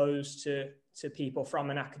sometimes closed to people from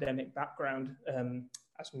an academic background.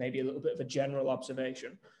 That's maybe a little bit of a general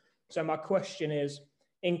observation. So my question is,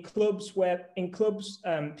 in clubs,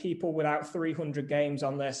 people without 300 games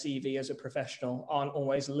on their CV as a professional aren't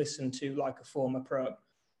always listened to like a former pro.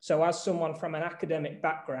 So as someone from an academic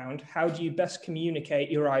background, how do you best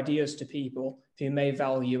communicate your ideas to people who may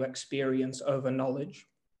value experience over knowledge?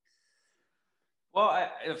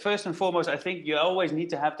 Well, first and foremost, I think you always need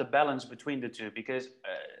to have the balance between the two, because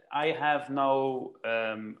I have no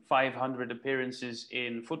 500 appearances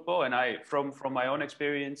in football, and from my own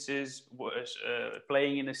experiences,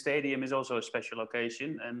 playing in a stadium is also a special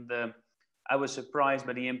occasion, and I was surprised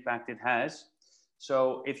by the impact it has.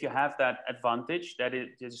 So if you have that advantage, that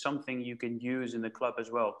is something you can use in the club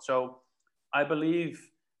as well. So I believe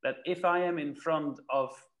that if I am in front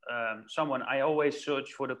of someone, I always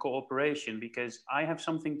search for the cooperation, because I have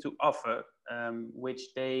something to offer,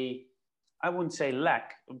 which they, I wouldn't say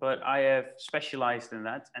lack, but I have specialized in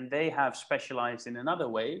that, and they have specialized in another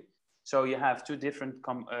way. So you have two different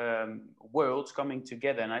worlds coming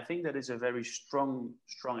together, and I think that is a very strong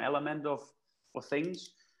element of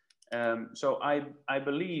things. So I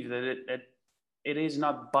believe that it is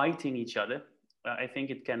not biting each other. I think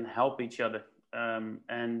it can help each other,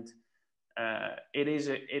 and it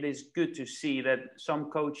is good to see that some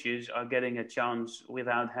coaches are getting a chance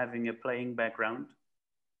without having a playing background.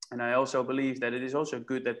 And I also believe that it is also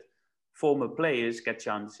good that former players get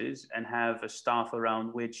chances and have a staff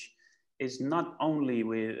around which is not only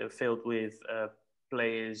filled with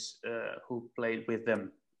players who played with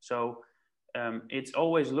them. So it's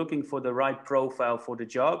always looking for the right profile for the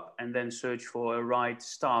job, and then search for a right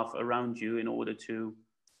staff around you in order to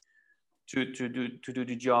do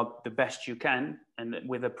the job the best you can. And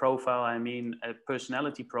with a profile, I mean a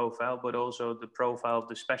personality profile, but also the profile of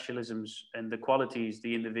the specialisms and the qualities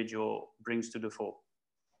the individual brings to the fore.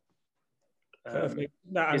 Perfect.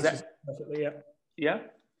 That answers perfectly, yeah. Yeah?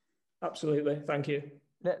 Absolutely. Thank you.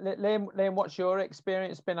 Liam, what's your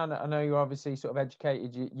experience been? I know you're obviously sort of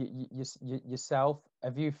educated yourself.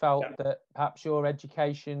 Have you felt that perhaps your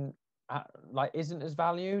education isn't as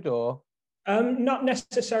valued, or? Not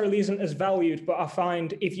necessarily isn't as valued, but I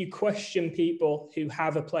find if you question people who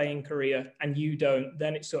have a playing career and you don't,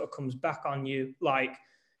 then it sort of comes back on you. Like,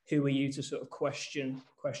 who are you to sort of question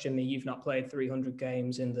me? You've not played 300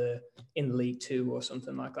 games in League Two or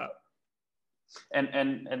something like that. And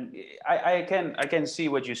I can see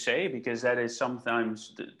what you say, because that is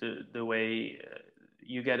sometimes the way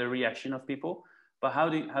you get a reaction of people. But how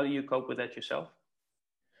do you cope with that yourself?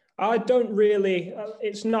 I don't really.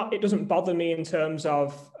 It doesn't bother me in terms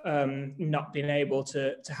of not being able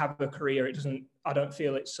to have a career. I don't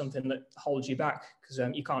feel it's something that holds you back, because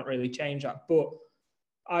you can't really change that. But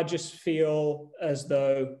I just feel as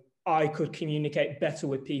though I could communicate better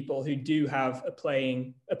with people who do have a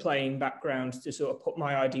playing background to sort of put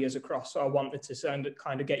my ideas across. So I wanted to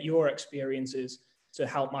kind of get your experiences to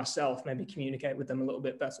help myself maybe communicate with them a little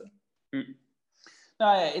bit better.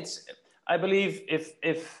 No, I believe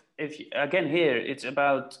if again here it's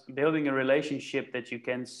about building a relationship that you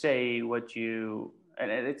can say what you, and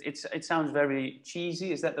it sounds very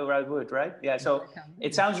cheesy. Is that the right word, right? Yeah. So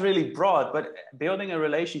it sounds really broad, but building a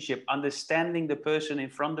relationship, understanding the person in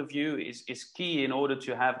front of you is key in order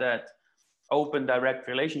to have that open, direct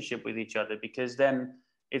relationship with each other, because then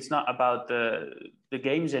it's not about the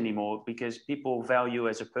games anymore, because people value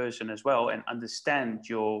as a person as well and understand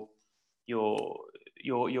your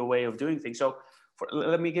way of doing things. So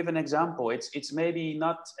let me give an example. It's maybe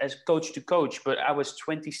not as coach to coach, but I was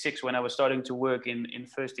 26 when I was starting to work in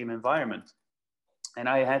first team environment, and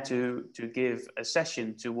I had to give a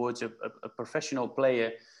session towards a professional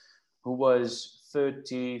player who was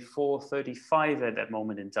 34, 35 at that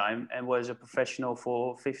moment in time, and was a professional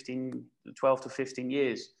for 12 to 15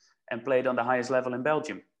 years, and played on the highest level in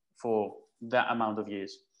Belgium for that amount of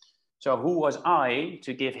years. So who was I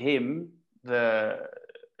to give him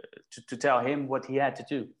to tell him what he had to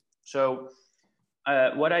do? So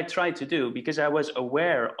what I tried to do, because I was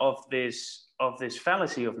aware of this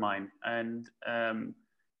fallacy of mine, and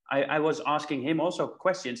I was asking him also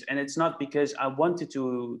questions, and it's not because I wanted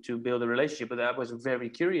to build a relationship, but I was very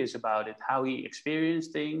curious about it, how he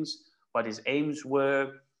experienced things, what his aims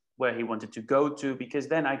were, where he wanted to go to, because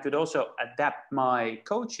then I could also adapt my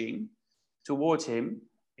coaching towards him.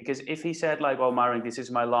 Because if he said like, "Oh, Marink, this is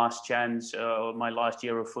my last chance, my last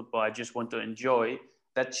year of football, I just want to enjoy,"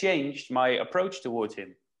 that changed my approach towards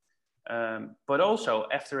him. But also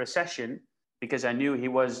after a session, because I knew he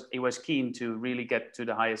was keen to really get to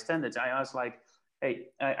the highest standards, I asked like, "Hey,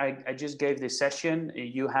 I just gave this session.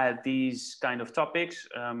 You had these kind of topics.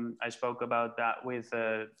 I spoke about that with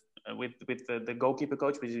the goalkeeper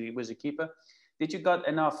coach, because he was a keeper. Did you got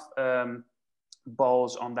enough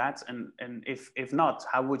balls on that? And if not,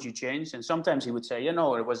 how would you change?" And sometimes he would say, "You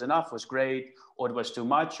know, it was enough, it was great, or it was too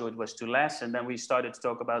much, or it was too less." And then we started to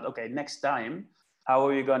talk about, okay, next time, how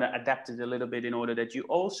are you going to adapt it a little bit in order that you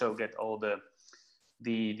also get all the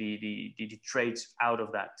traits out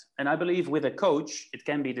of that. And I believe with a coach, it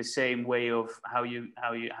can be the same way of how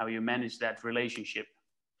you manage that relationship.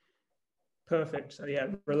 Perfect. So yeah,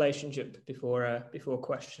 relationship before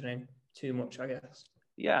questioning too much, I guess.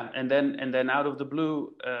 Yeah, and then out of the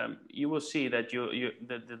blue, you will see that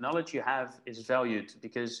the knowledge you have is valued,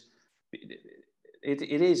 because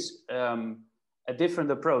it is a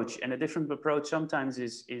different approach, and a different approach sometimes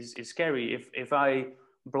is scary. If I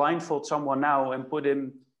blindfold someone now and put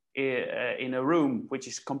him in a room which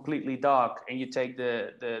is completely dark, and you take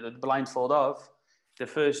the blindfold off, the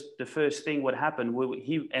first thing would happen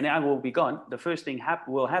and I will be gone. The first thing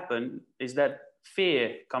will happen is that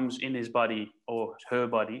fear comes in his body or her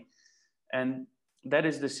body, and that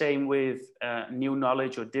is the same with new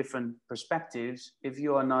knowledge or different perspectives. If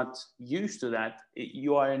you are not used to that,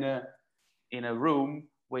 you are in a room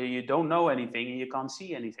where you don't know anything and you can't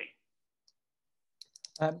see anything.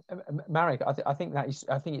 Marink, I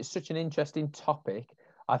think it's such an interesting topic.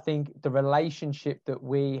 I think the relationship that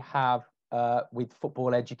we have with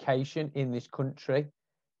football education in this country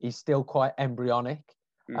is still quite embryonic.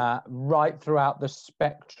 Right throughout the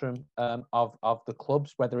spectrum of the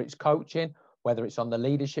clubs, whether it's coaching, whether it's on the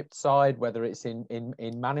leadership side, whether it's in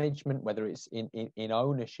management, whether it's in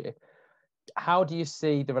ownership. How do you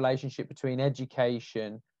see the relationship between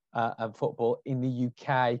education and football in the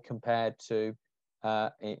UK compared to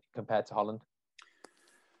Holland?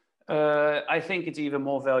 I think it's even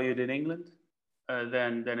more valued in England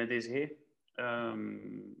than it is here.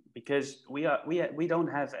 Because we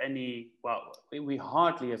don't have any, we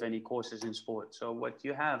hardly have any courses in sport. So what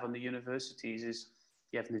you have on the universities is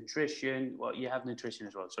you have nutrition. Well, you have nutrition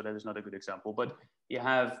as well, so that is not a good example. But you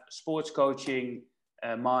have sports coaching,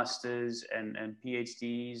 masters and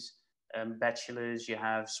PhDs, bachelors. You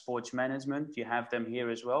have sports management. You have them here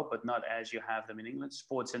as well, but not as you have them in England.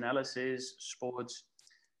 Sports analysis,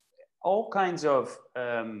 all kinds of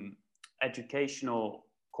educational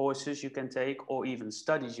courses you can take, or even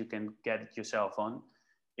studies you can get yourself on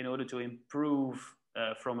in order to improve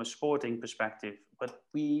from a sporting perspective. But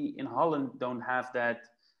we in Holland don't have that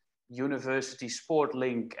university sport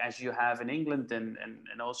link as you have in England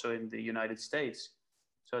and also in the United States.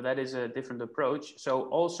 So that is a different approach. So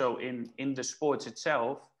also in the sports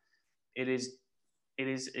itself, they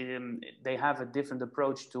have a different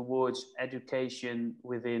approach towards education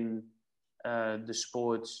within the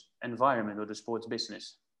sports environment or the sports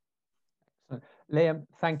business. Liam,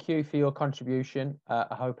 thank you for your contribution.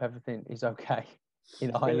 I hope everything is okay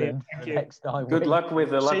in Ireland for the next 9 weeks. Good luck with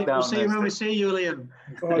the lockdown. We'll see you when we see you, Liam.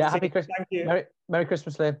 Yeah, happy Christmas. Thank you. Merry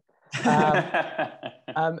Christmas, Liam.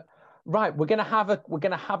 Right, we're gonna have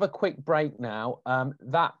a quick break now.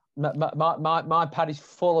 That my pad is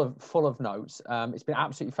full of notes. It's been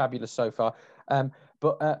absolutely fabulous so far.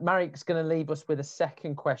 But Marink's going to leave us with a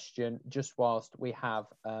second question just whilst we have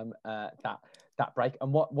that break.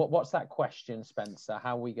 And what's that question, Spencer?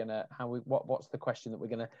 What's the question that we're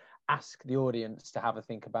going to ask the audience to have a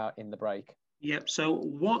think about in the break? Yep. So,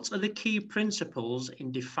 what are the key principles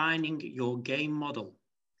in defining your game model?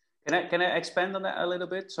 Can I expand on that a little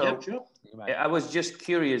bit? So, yep, sure. I was just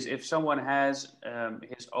curious if someone has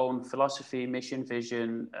his own philosophy, mission,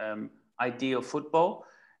 vision, idea of football,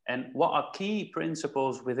 and what are key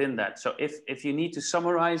principles within that? So, if you need to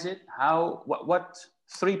summarize it, what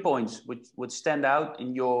 3 points would stand out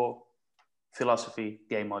in your philosophy,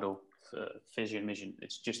 game model, vision, mission?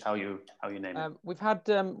 It's just how you name it. We've had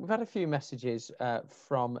a few messages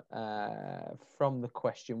from the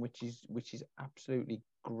question, which is absolutely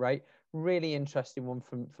great. Really interesting one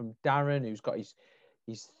from Darren, who's got his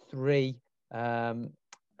 3.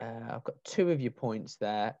 I've got 2 of your points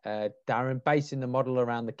there, Darren, basing the model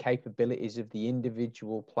around the capabilities of the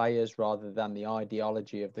individual players rather than the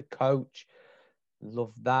ideology of the coach.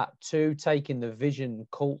 Love that. 2, taking the vision,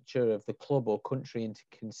 culture of the club or country into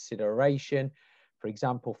consideration. For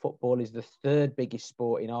example, football is the 3rd biggest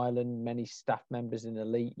sport in Ireland. Many staff members in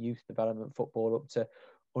elite youth development football up to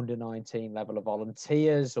under 19 level of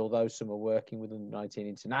volunteers, although some are working with under 19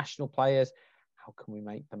 international players. How can we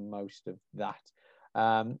make the most of that?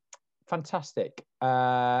 Fantastic.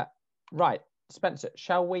 Right, Spencer,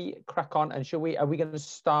 shall we crack on? And are we going to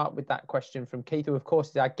start with that question from Keith, who of course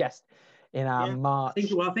is our guest in our March? I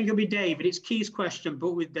think it'll be David. It's Keith's question,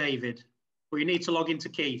 but with David. But you need to log into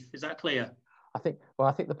Keith. Is that clear? I think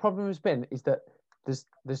the problem has been is that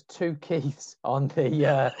there's 2 Keiths on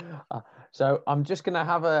the so I'm just going to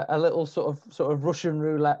have a little sort of Russian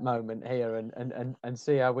roulette moment here and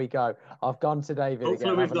see how we go. I've gone to David.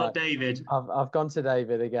 Hopefully again. We've got David. I've gone to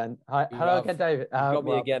David again. Hi, hello again, David. Got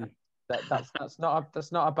me again. That's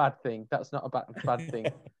not a bad thing. That's not a bad thing.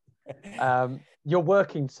 You're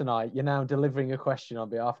working tonight. You're now delivering a question on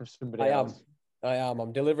behalf of somebody else. I am.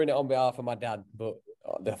 I'm delivering it on behalf of my dad, but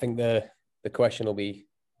I think the question will be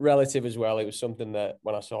relative as well. It was something that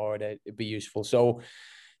when I saw it, it'd be useful. So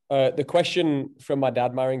the question from my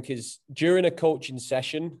dad, Marink, is during a coaching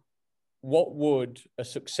session, what would a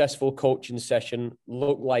successful coaching session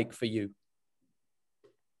look like for you?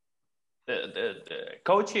 The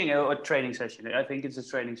coaching or training session? I think it's a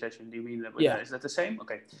training session. Do you mean that? Yeah. Is that the same?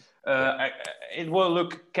 Okay. It will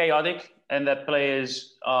look chaotic and that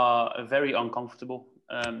players are very uncomfortable.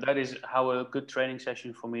 That is how a good training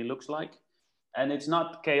session for me looks like. And it's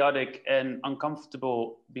not chaotic and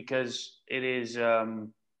uncomfortable because it is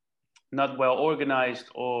not well organized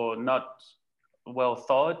or not well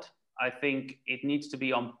thought. I think it needs to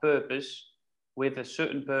be on purpose, with a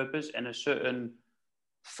certain purpose and a certain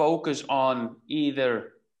focus on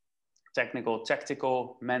either technical,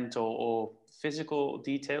 tactical, mental, or physical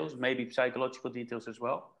details, maybe psychological details as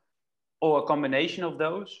well, or a combination of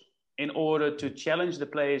those in order to challenge the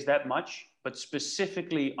players that much, but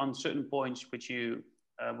specifically on certain points which you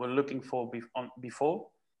were looking for before.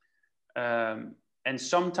 And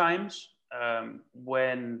sometimes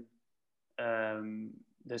when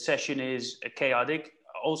the session is chaotic,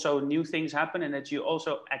 also new things happen, and that you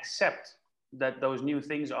also accept that those new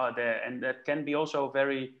things are there, and that can be also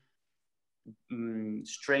very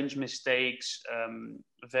strange mistakes,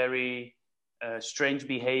 very strange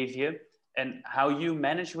behavior, and how you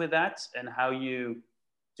manage with that and how you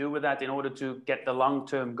do with that in order to get the long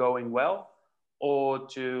term going well, or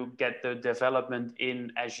to get the development in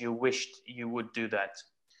as you wished you would do that.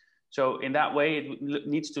 So in that way, it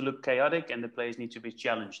needs to look chaotic and the players need to be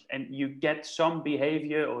challenged. And you get some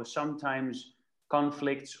behavior or sometimes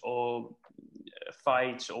conflicts or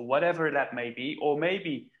fights or whatever that may be, or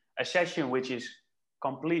maybe a session which is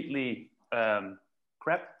completely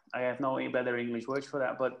crap. I have no better English words for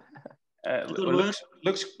that, but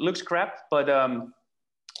looks crap, but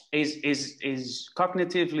is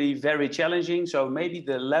cognitively very challenging. So maybe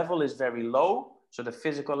the level is very low, so the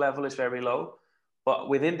physical level is very low, but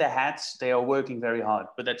within the heads they are working very hard.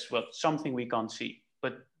 But that's something we can't see.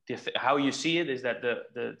 But how you see it is that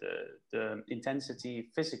the intensity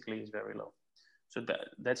physically is very low. So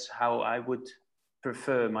that's how I would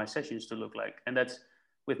prefer my sessions to look like, and that's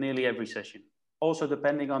with nearly every session. Also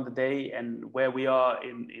depending on the day and where we are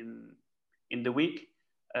in the week,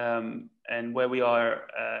 and where we are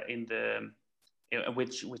in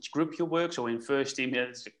which group you work. So in first team,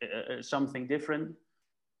 it's something different.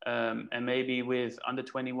 And maybe with under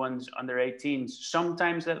 21s, under 18s,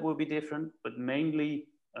 sometimes that will be different, but mainly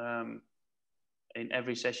in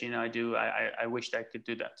every session I do, I wished I could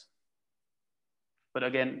do that. But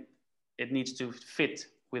again, it needs to fit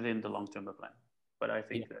within the long-term plan. But I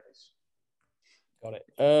think that is. Got it.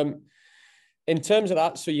 In terms of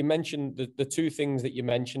that, so you mentioned the two things that you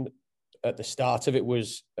mentioned at the start of it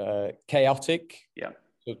was chaotic. Yeah.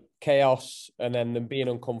 So chaos and then them being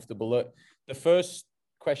uncomfortable. The first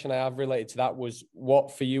question I have related to that was,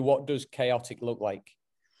 what does chaotic look like?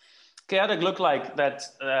 Chaotic look like that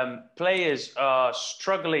players are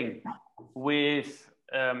struggling with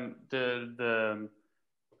the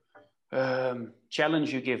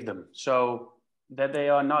challenge you give them. So that they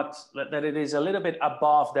are not, that it is a little bit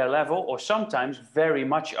above their level, or sometimes very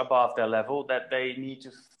much above their level, that they need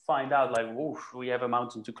to find out like, oof, we have a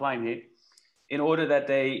mountain to climb here, in order that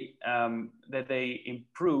they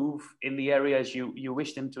improve in the areas you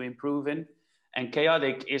wish them to improve in. And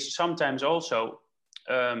chaotic is sometimes also,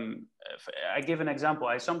 I give an example.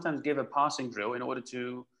 I sometimes give a passing drill in order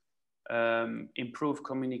to improve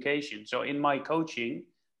communication. So in my coaching,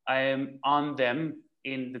 I am on them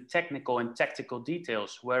in the technical and tactical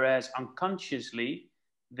details, whereas unconsciously,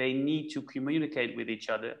 they need to communicate with each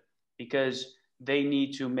other because they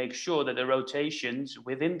need to make sure that the rotations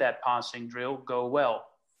within that passing drill go well.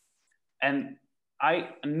 And I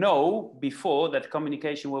know before that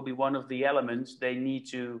communication will be one of the elements they need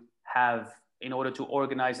to have in order to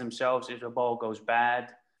organize themselves if the ball goes bad,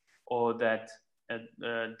 or that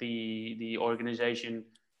the organization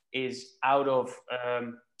is out of,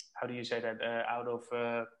 how do you say that, out of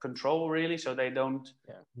control, really, so they don't,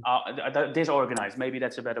 disorganized, maybe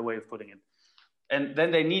that's a better way of putting it. And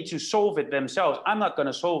then they need to solve it themselves. I'm not going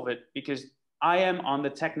to solve it because I am on the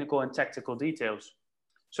technical and tactical details.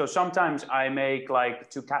 So sometimes I make like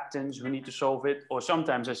two captains who need to solve it, or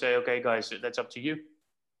sometimes I say, okay, guys, that's up to you.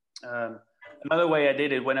 Another way I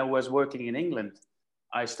did it when I was working in England,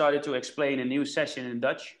 I started to explain a new session in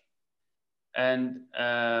Dutch, and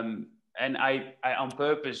I on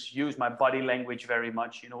purpose used my body language very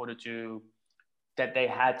much in order to that they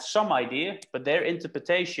had some idea, but their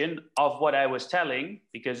interpretation of what I was telling,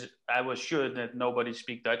 because I was sure that nobody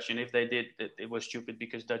speaks Dutch, and if they did, it was stupid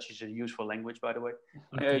because Dutch is a useful language, by the way,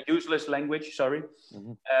 useless language. Sorry.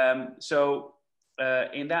 So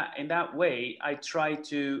in that way, I try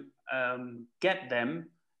to get them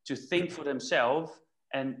to think for themselves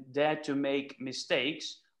and dare to make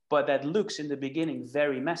mistakes, but that looks in the beginning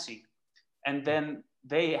very messy, and then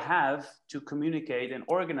they have to communicate and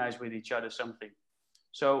organize with each other something.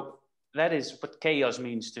 So that is what chaos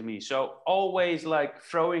means to me. So always like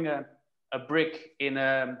throwing a brick in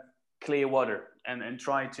clear water and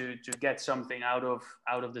try to get something out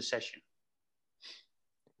of the session.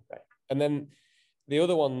 Okay. And then the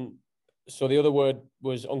other one, so the other word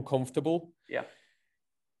was uncomfortable. Yeah.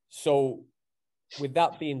 So with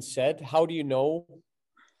that being said, how do you know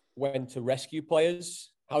when to rescue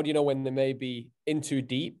players? How do you know when they may be in too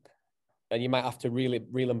deep and you might have to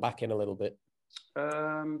reel them back in a little bit?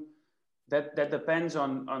 That depends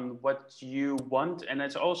on what you want, and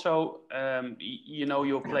it's also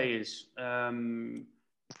your players.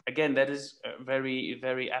 Again, that is very,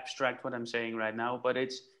 very abstract what I'm saying right now, but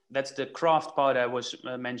that's the craft part I was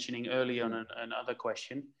mentioning earlier on another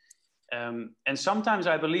question. And sometimes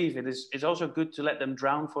I believe it's also good to let them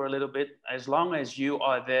drown for a little bit, as long as you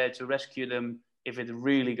are there to rescue them if it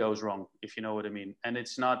really goes wrong, if you know what I mean. And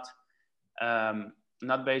it's not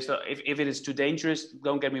based on, if it is too dangerous,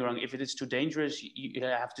 don't get me wrong, if it is too dangerous, you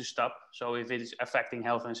have to stop. So if it is affecting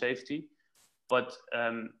health and safety, but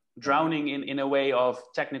drowning in a way of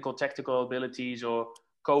tactical abilities or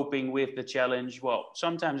coping with the challenge, well,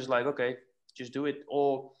 sometimes it's like, okay, just do it.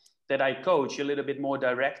 Or that I coach a little bit more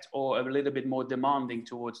direct or a little bit more demanding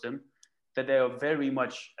towards them, that they are very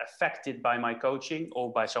much affected by my coaching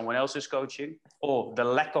or by someone else's coaching or the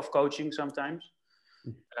lack of coaching sometimes.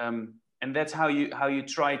 And that's how you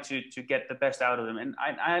try to get the best out of them. And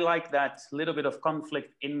I like that little bit of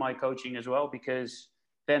conflict in my coaching as well, because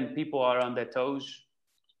then people are on their toes.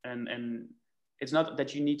 And it's not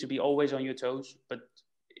that you need to be always on your toes, but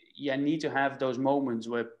you need to have those moments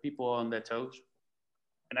where people are on their toes.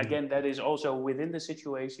 And again, that is also within the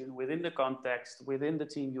situation, within the context, within the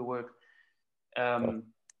team you work.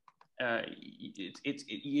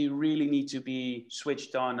 You really need to be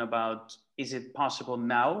switched on about, is it possible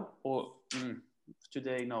now or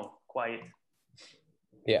today? No, quiet.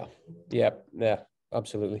 Yeah,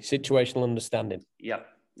 absolutely. Situational understanding. Yeah,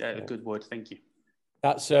 good word. Thank you.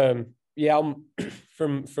 That's from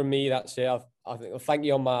me. That's it. I think I'll thank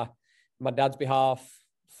you on my dad's behalf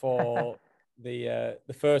for the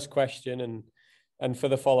first question and for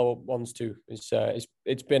the follow-up ones too.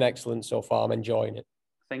 It's been excellent so far. I'm enjoying it.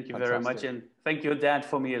 Thank you very much, and thank your dad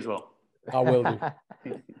for me as well. I will do.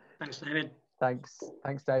 Thanks, David. Thanks,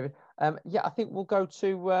 David. Yeah, I think we'll go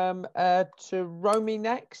to Romy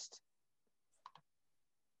next.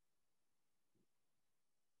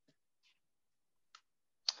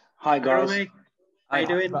 Hi guys. Romy, how you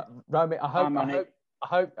doing? Romy, I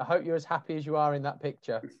hope you're as happy as you are in that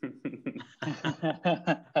picture.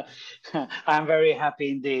 I'm very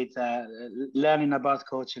happy indeed. Learning about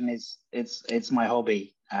coaching it's my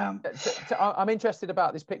hobby. I'm interested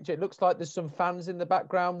about this picture. It looks like there's some fans in the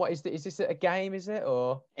background. What is this a game? Is it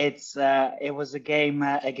or? It was a game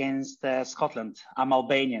against Scotland. I'm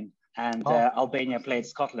Albanian. And Albania played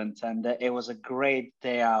Scotland, and it was a great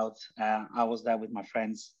day out. I was there with my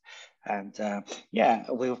friends, and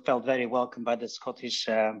we felt very welcomed by the Scottish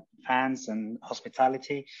fans and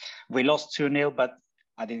hospitality. We lost 2-0, but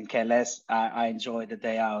I didn't care less. I enjoyed the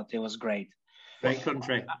day out. It was great. Great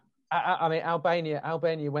country. I mean,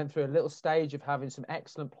 Albania went through a little stage of having some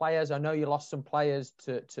excellent players. I know you lost some players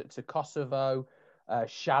to Kosovo,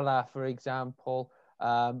 Shala, for example.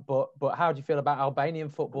 But how do you feel about Albanian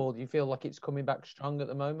football? Do you feel like it's coming back strong at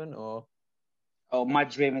the moment, or? Oh, my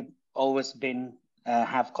dream had always been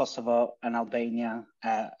have Kosovo and Albania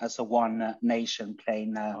as a one nation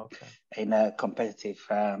playing in competitive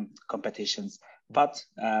competitions. But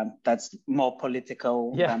that's more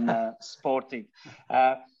political than sportive.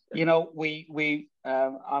 I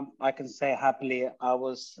can say happily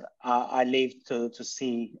I lived to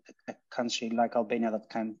see a country like Albania that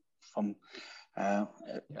came from a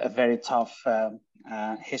very tough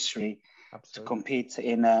history. Absolutely. To compete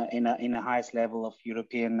in a highest level of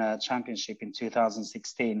European Championship in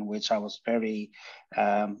 2016, which I was very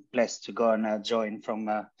blessed to go and join from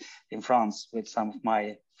in France with some of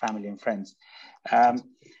my family and friends.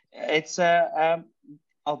 It's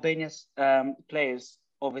Albania's players.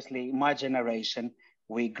 Obviously, my generation,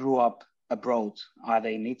 we grew up abroad, either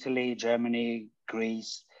in Italy, Germany,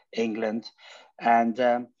 Greece, England, and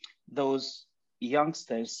those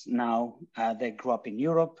youngsters now they grew up in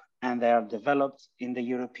Europe and they are developed in the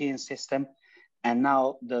European system, and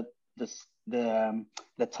now the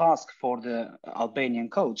task for the Albanian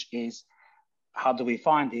coach is how do we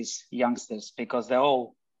find these youngsters, because they're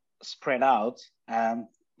all spread out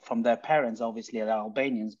from their parents. Obviously they're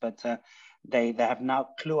Albanians, but they have no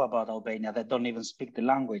clue about Albania. They don't even speak the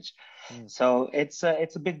language. So it's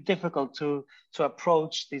a bit difficult to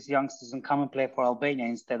approach these youngsters and come and play for Albania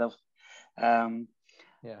instead of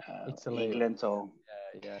Italy, England, or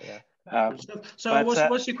so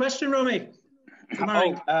what's your question, Romy?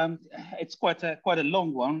 It's quite a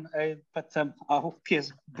long one, but I'll be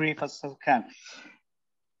as brief as I can.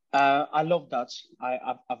 I love Dutch.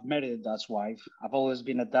 I've married a Dutch wife. I've always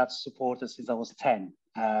been a Dutch supporter since I was 10.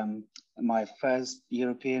 My first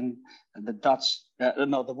European, the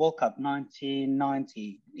World Cup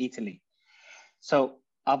 1990, Italy. So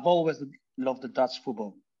I've always loved the Dutch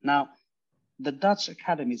football. Now, the Dutch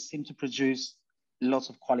academies seem to produce lots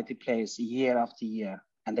of quality players year after year,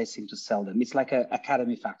 and they seem to sell them. It's like an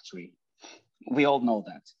academy factory. We all know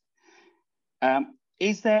that.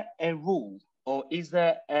 Is there a rule, or is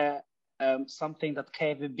there something that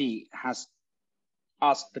KVB has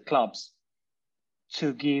asked the clubs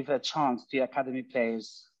to give a chance to academy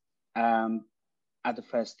players at the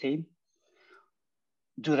first team?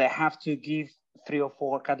 Do they have to give 3 or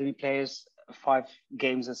 4 academy players 5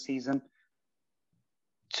 games a season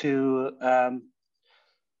to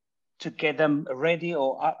get them ready,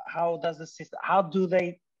 or how does the system? How do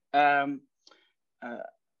they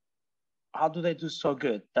do so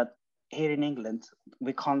good that here in England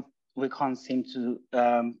we can't seem to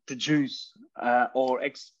produce or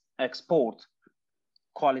export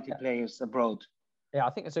quality players abroad? Yeah, I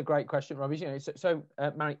think it's a great question, Robbie.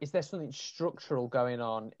 Marink, is there something structural going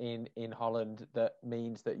on in Holland that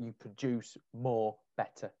means that you produce more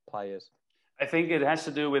better players? I think it has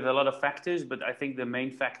to do with a lot of factors, but I think the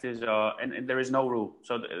main factors are, and there is no rule.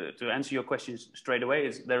 So to answer your question straight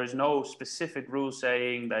away, there is no specific rule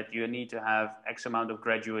saying that you need to have X amount of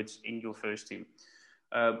graduates in your first team.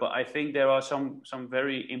 But I think there are some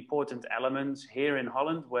very important elements here in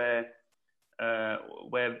Holland where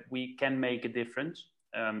we can make a difference.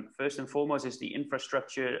 First and foremost is the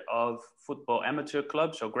infrastructure of football amateur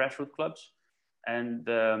clubs, or grassroots clubs, and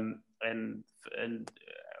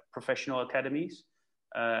professional academies.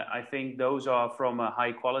 I think those are from a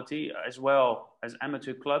high quality, as well as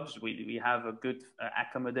amateur clubs. We have a good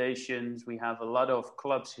accommodations. We have a lot of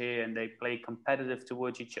clubs here, and they play competitive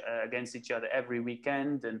towards against each other every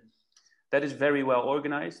weekend, and that is very well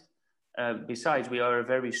organized. Besides, we are a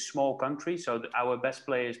very small country, so our best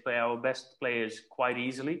players play our best players quite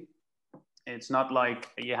easily. It's not like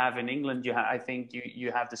you have in England. I think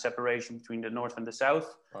you have the separation between the north and the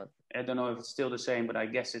south. Right. I don't know if it's still the same, but I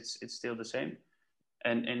guess it's still the same.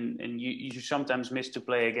 And you sometimes miss to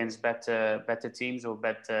play against better teams or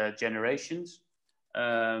better generations.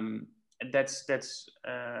 That's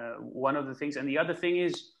one of the things. And the other thing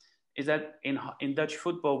is that in Dutch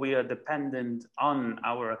football we are dependent on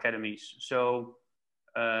our academies. So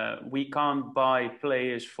we can't buy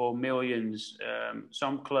players for millions.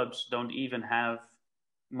 Some clubs don't even have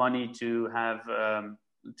money to have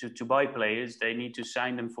to buy players. They need to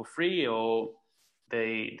sign them for free, or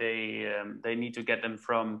they need to get them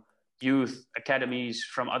from youth academies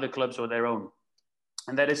from other clubs or their own.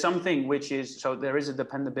 And that is something which is, so there is a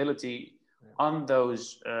dependability on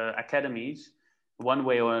those academies one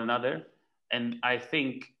way or another. And I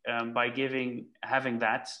think by having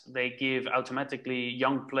that, they give automatically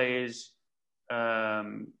young players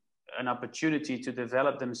an opportunity to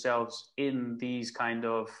develop themselves in these kind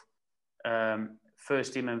of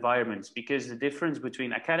first team environments, because the difference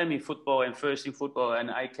between academy football and first team football,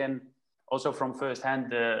 and I can also from first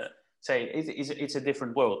hand say it's a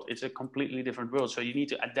different world. It's a completely different world. So you need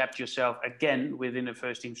to adapt yourself again within a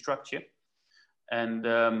first team structure. And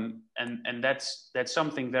that's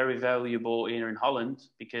something very valuable here in Holland,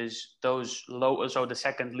 because those so the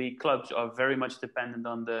second league clubs are very much dependent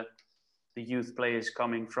on the youth players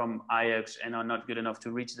coming from Ajax and are not good enough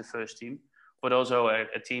to reach the first team. But also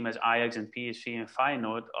a team as Ajax and PSV and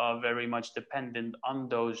Feyenoord are very much dependent on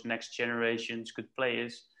those next generations good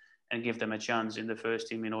players and give them a chance in the first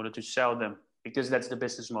team in order to sell them, because that's the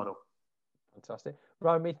business model. Fantastic.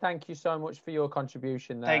 Romy, thank you so much for your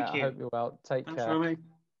contribution there. Thank you. I hope you're well. Thanks, care. Romy.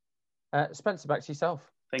 Spencer, back to yourself.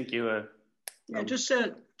 Thank you. Yeah, just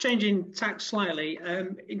changing tack slightly.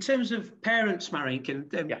 In terms of parents, Marink, and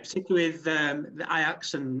particularly with the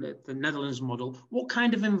Ajax and the Netherlands model, what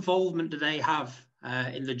kind of involvement do they have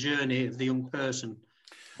in the journey of the young person?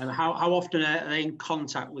 And how often are they in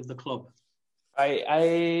contact with the club?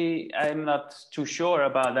 I'm not too sure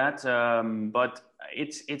about that, but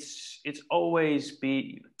it's always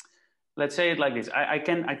be. Let's say it like this. I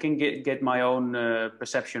can get my own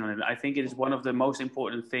perception on it. I think it is one of the most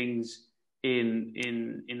important things in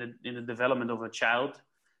the development of a child.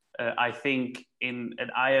 I think at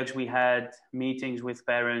Ajax we had meetings with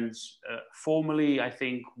parents formally, I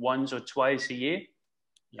think once or twice a year.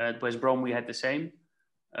 At West Brom we had the same.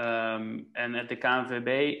 And at the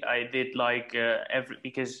KNVB I did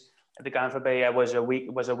because at the KNVB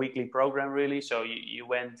was a weekly program really. So you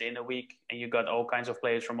went in a week and you got all kinds of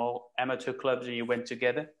players from all amateur clubs and you went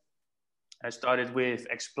together. I started with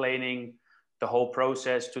explaining the whole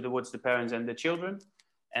process towards the parents and the children.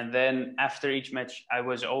 And then after each match, I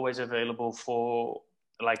was always available for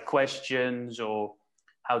like questions or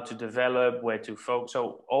how to develop, where to focus.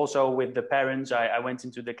 So also with the parents, I went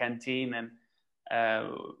into the canteen and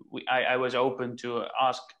I was open to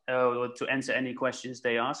to answer any questions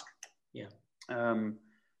they ask. Yeah.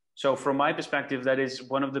 So from my perspective, that is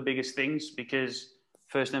one of the biggest things, because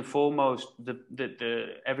first and foremost,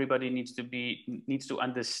 everybody needs to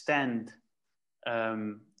understand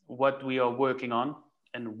what we are working on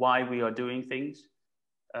and why we are doing things,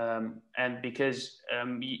 and because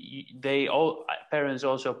parents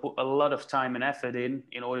also put a lot of time and effort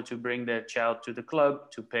in order to bring their child to the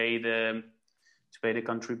club, to pay the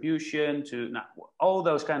contribution, all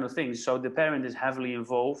those kind of things. So the parent is heavily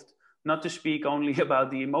involved, not to speak only about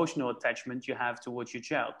the emotional attachment you have towards your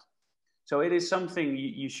child. So it is something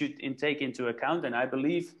you should take into account, and I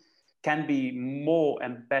believe can be more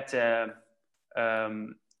and better,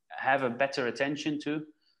 have a better attention to,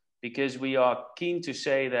 because we are keen to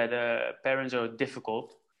say that parents are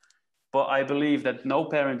difficult, but I believe that no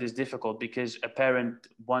parent is difficult, because a parent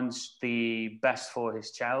wants the best for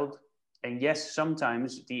his child. And yes,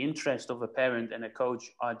 sometimes the interest of a parent and a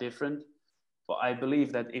coach are different, but I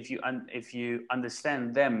believe that if you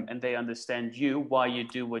understand them and they understand you, why you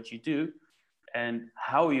do what you do and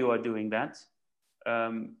how you are doing that,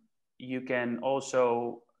 you can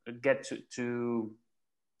also get to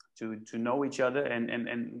know each other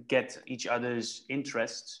and get each other's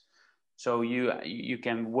interests, so you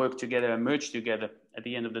can work together and merge together at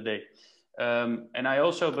the end of the day. And I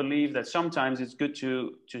also believe that sometimes it's good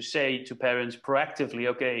to say to parents proactively,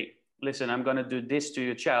 okay, listen, I'm going to do this to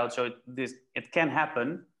your child, so it can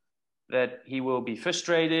happen. that he will be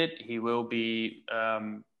frustrated. He will be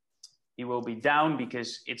down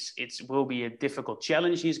because it will be a difficult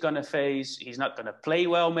challenge he's going to face. He's not going to play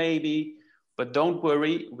well, maybe. But don't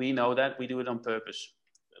worry, we know that we do it on purpose.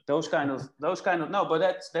 Those kind of no, but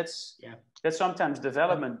that's sometimes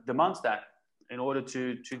development demands that in order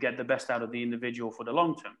to get the best out of the individual for the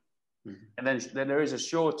long term. Mm-hmm. And then there is a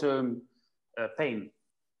short term pain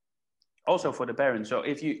also for the parents. So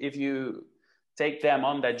if you take them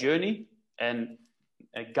on that journey and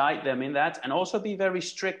guide them in that, and also be very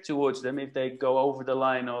strict towards them if they go over the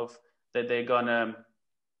line of that they're gonna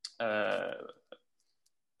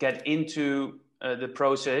get into the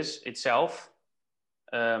process itself,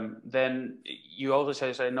 then you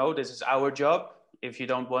also say no, this is our job. If you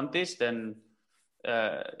don't want this, then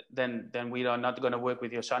we are not going to work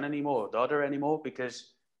with your son anymore or daughter anymore,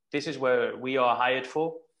 because this is where we are hired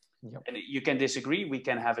for. Yep. And you can disagree, we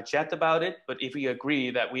can have a chat about it, but if we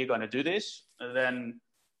agree that we're going to do this, then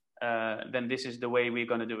this is the way we're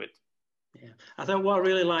going to do it. Yeah, I thought what I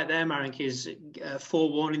really like there, Marink, is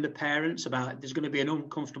forewarning the parents about there's going to be an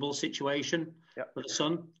uncomfortable situation for the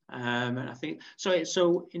son. And I think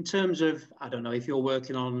so. In terms of, I don't know, if you're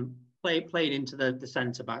working on playing into the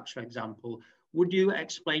centre backs, for example, would you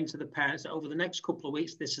explain to the parents that over the next couple of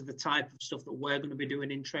weeks, this is the type of stuff that we're going to be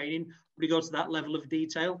doing in training? Would you go to that level of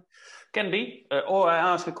detail? Can be, or I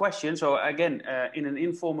ask a question. So again, in an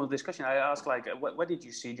informal discussion, I ask like, what did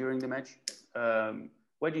you see during the match?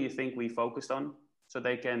 What do you think we focused on? So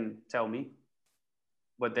they can tell me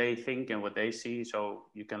what they think and what they see, so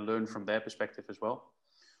you can learn from their perspective as well.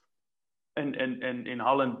 And in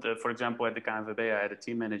Holland, for example, at the KNVB, I had a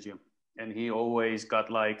team manager, and he always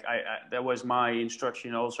got like, that was my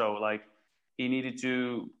instruction also, like he needed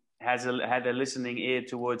to had a listening ear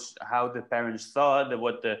towards how the parents thought,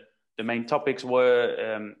 what the main topics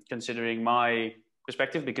were, considering my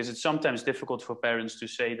perspective, because it's sometimes difficult for parents to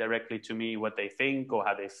say directly to me what they think or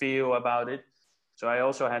how they feel about it. So I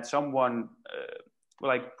also had someone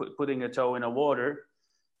putting a toe in the water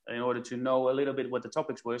in order to know a little bit what the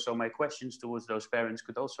topics were. So my questions towards those parents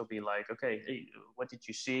could also be like, okay, hey, what did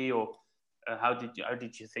you see? Or how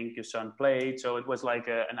did you think your son played? So it was like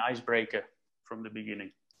an icebreaker from the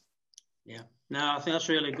beginning. Yeah, no, I think that's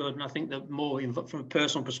really good. And I think that from a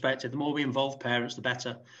personal perspective, the more we involve parents, the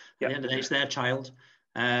better. At the end of the day, it's their child,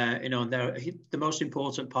 and they're the most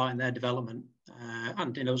important part in their development.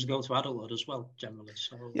 And, as go to adulthood as well, generally.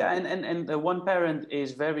 So yeah, and the one parent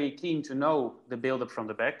is very keen to know the build-up from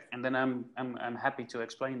the back, and then I'm happy to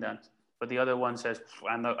explain that. But the other one says,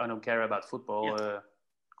 I don't care about football. Yeah.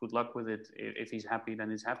 Good luck with it. If he's happy,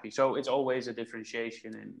 then he's happy. So it's always a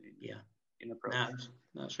differentiation in approach.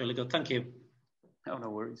 That's really good. Thank you. Oh, no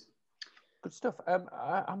worries. Good stuff.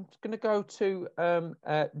 I'm going to go to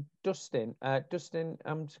Dustin. Dustin,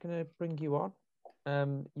 I'm just going to bring you on.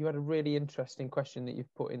 You had a really interesting question that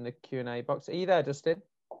you've put in the Q&A box. Are you there, Dustin?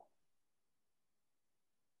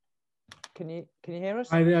 Can you hear us?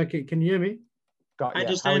 Hi there. Can you hear me? Hi,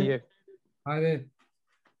 Dustin. How are you? Hi there.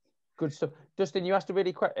 Good stuff. Dustin, you asked a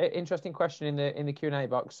really interesting question in the Q&A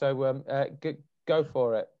box, so go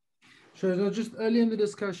for it. Sure. So just early in the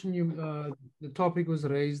discussion, the topic was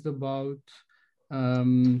raised about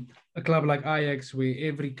a club like Ajax, where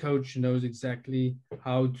every coach knows exactly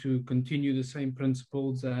how to continue the same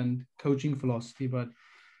principles and coaching philosophy. But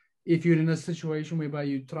if you're in a situation whereby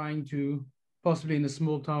you're trying to, possibly in a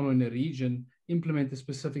small town or in a region, implement a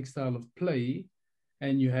specific style of play,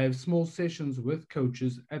 and you have small sessions with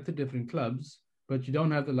coaches at the different clubs, but you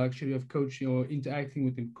don't have the luxury of coaching or interacting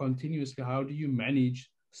with them continuously, how do you manage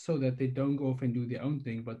so that they don't go off and do their own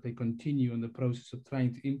thing, but they continue in the process of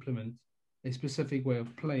trying to implement a specific way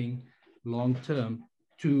of playing long-term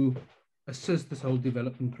to assist this whole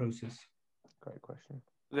development process? Great question.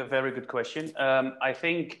 A very good question. I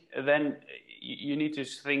think then you need to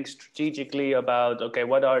think strategically about, okay,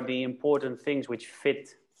 what are the important things which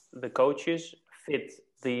fit the coaches, fit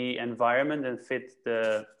the environment, and fit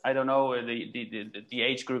the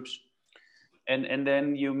age groups. And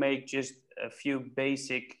then you make just a few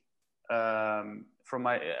basic from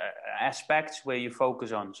my aspects where you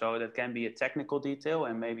focus on. So that can be a technical detail,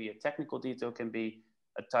 and maybe a technical detail can be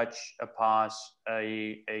a touch, a pass,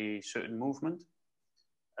 a certain movement.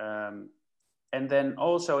 And then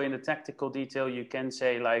also in the tactical detail, you can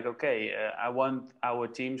say like, okay, I want our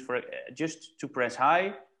teams just to press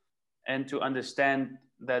high and to understand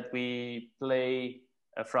that we play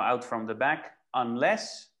out from the back,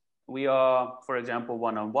 unless we are, for example,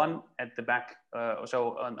 one-on-one at the back.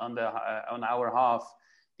 So on our half,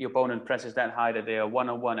 the opponent presses that high that they are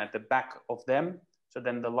one-on-one at the back of them. So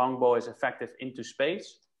then the long ball is effective into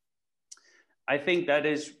space. I think that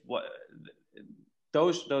is what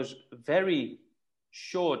those very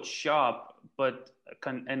short, sharp, but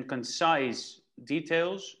concise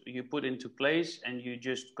details you put into place, and you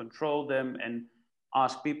just control them and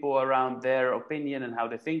ask people around their opinion and how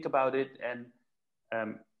they think about it, and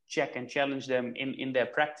check and challenge them in their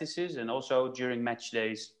practices and also during match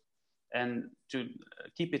days, and to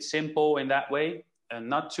keep it simple in that way, and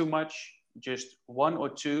not too much, just 1 or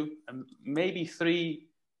 2, maybe 3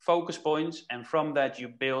 focus points, and from that you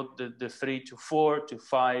build the 3 to 4 to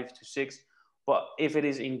 5 to 6. But if it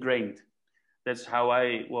is ingrained, that's how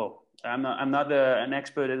I'm not an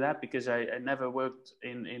expert in that, because I never worked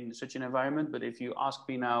in such an environment. But if you ask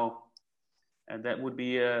me now, that would be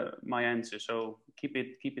my answer. So keep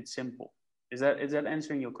it simple. Is that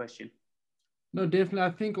answering your question? No, definitely.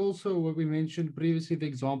 I think also what we mentioned previously, the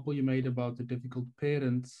example you made about the difficult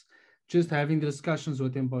parents, just having the discussions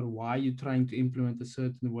with them about why you're trying to implement a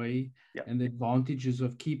certain way, and the advantages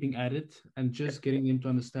of keeping at it, and just getting them to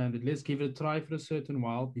understand that let's give it a try for a certain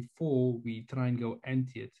while before we try and go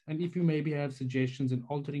anti it. And if you maybe have suggestions in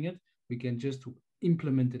altering it, we can just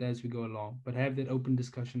implement it as we go along, but have that open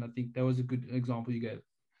discussion. I think that was a good example you gave.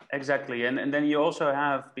 Exactly. And then you also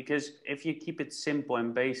have, because if you keep it simple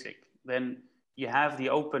and basic, then you have the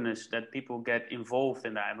openness that people get involved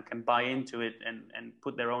in that and can buy into it and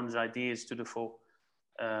put their own ideas to the full.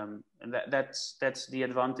 And that's the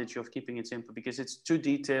advantage of keeping it simple, because it's too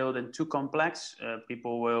detailed and too complex.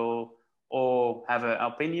 People will all have an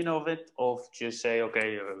opinion of it, or just say,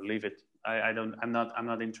 okay, leave it. I'm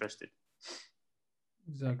not interested.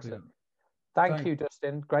 Exactly. Thank you,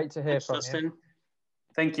 Dustin. Great to hear from Dustin. you.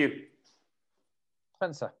 Thank you.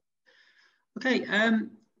 Spencer. Okay.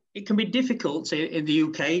 It can be difficult in the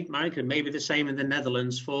UK, Marink, and maybe the same in the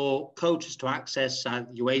Netherlands, for coaches to access the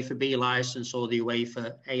UEFA B license or the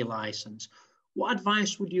UEFA A license. What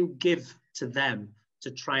advice would you give to them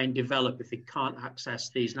to try and develop if they can't access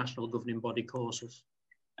these national governing body courses?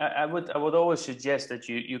 I would always suggest that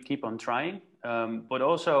you keep on trying, but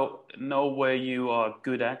also know where you are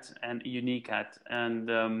good at and unique at. And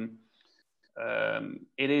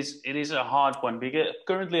it is a hard one, because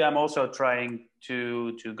currently I'm also trying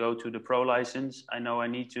to go to the pro license. I know I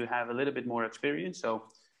need to have a little bit more experience, so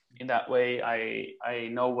in that way I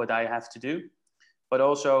know what I have to do. But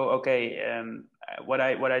also, what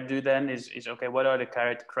I do then is okay, what are the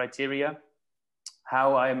criteria?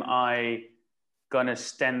 How am I gonna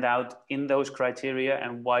stand out in those criteria,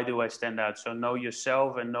 and why do I stand out? So know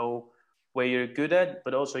yourself and know where you're good at,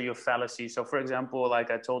 but also your fallacy. So for example, like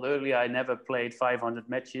I told earlier, I never played 500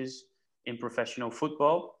 matches in professional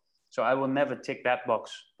football. So I will never tick that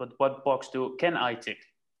box. But what box can I tick?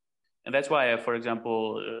 And that's why, for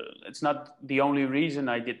example, it's not the only reason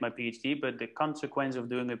I did my PhD, but the consequence of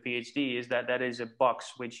doing a PhD is that is a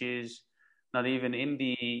box which is not even in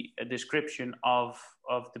the description of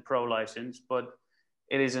the pro license, but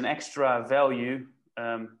it is an extra value,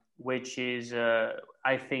 which is,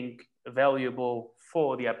 I think, valuable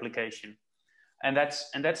for the application. And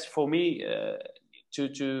that's for me,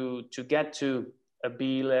 to get to a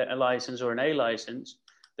B license or an A license.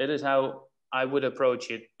 That is how I would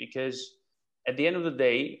approach it, because at the end of the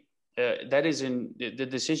day, that is the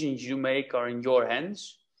decisions you make are in your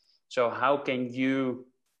hands. So how can you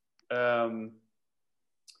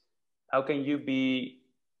be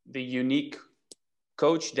the unique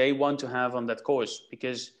coach they want to have on that course?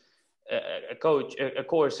 Because a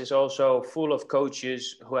course is also full of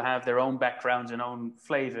coaches who have their own backgrounds and own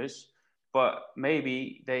flavors, but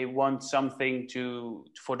maybe they want something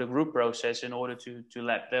for the group process in order to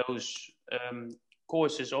let those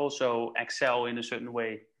courses also excel in a certain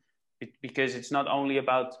way. Because it's not only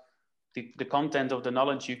about the content of the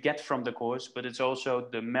knowledge you get from the course, but it's also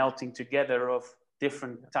the melting together of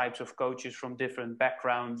different types of coaches from different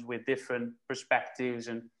backgrounds with different perspectives.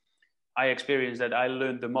 And I experienced that I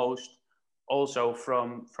learned the most also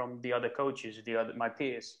from the other coaches, my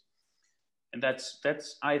peers. And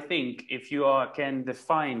that's I think, if you can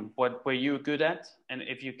define where you're good at, and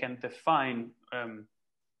if you can define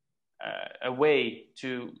a way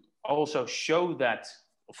to also show that,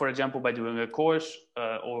 for example, by doing a course,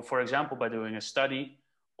 or for example, by doing a study,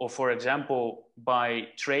 or for example, by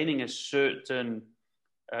training at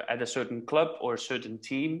a certain club or a certain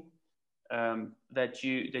team, that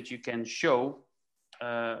you can show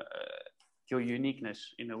your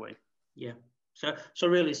uniqueness in a way. Yeah. So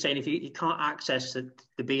really saying, if you can't access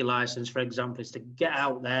the B license, for example, is to get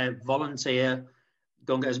out there, volunteer,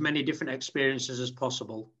 go and get as many different experiences as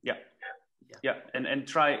possible. Yeah. And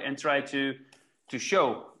try to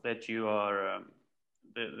show that you are,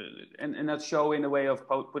 and not show in a way of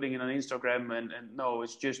putting it on Instagram. And no,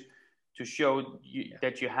 it's just to show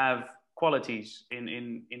that you have qualities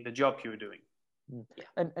in the job you're doing.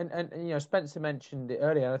 And you know, Spencer mentioned it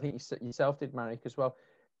earlier, and I think yourself did, Marink, as well.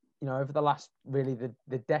 You know, over the last really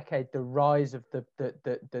the decade, the rise of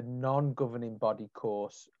the non-governing body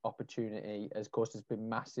course opportunity, as course, has been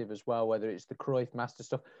massive as well. Whether it's the Cruyff Master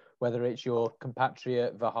stuff, whether it's your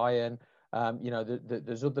compatriot Verheyen, you know,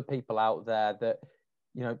 there's other people out there that,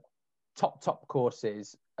 you know, top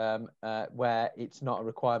courses where it's not a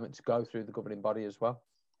requirement to go through the governing body as well.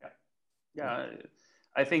 Yeah,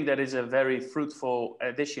 I think that is a very fruitful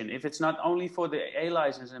addition. If it's not only for the A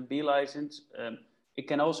license and B license, it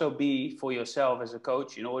can also be for yourself as a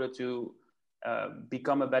coach in order to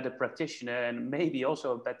become a better practitioner and maybe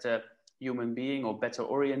also a better human being or better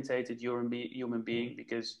orientated human being,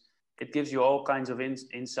 because it gives you all kinds of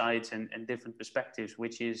insights and different perspectives,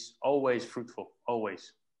 which is always fruitful,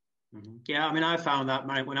 always. Mm-hmm. Yeah, I mean, I found that,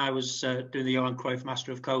 Mike, when I was doing the Johan Cruyff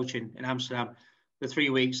Master of Coaching in Amsterdam, the 3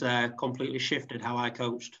 weeks there completely shifted how I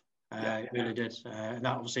coached. It really did. And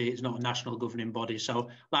that obviously is not a national governing body. So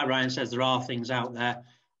like Ryan says, there are things out there,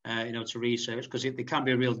 you know, to research, because there can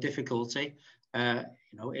be a real difficulty, you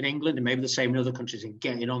know, in England and maybe the same in other countries, in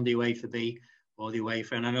getting on the UEFA B or the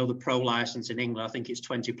UEFA. And I know the pro license in England, I think it's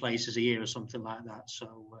 20 places a year or something like that.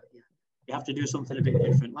 So yeah, you have to do something a bit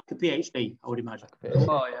different, like a PhD, I would imagine.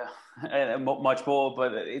 Oh yeah, and much more,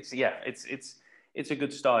 but it's a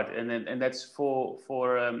good start, and that's for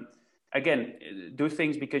again, do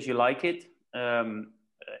things because you like it,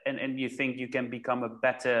 and you think you can become a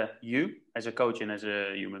better you as a coach and as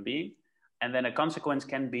a human being, and then a consequence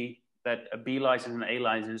can be that a B license and A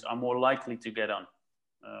license are more likely to get on.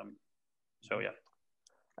 So yeah.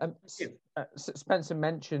 Spencer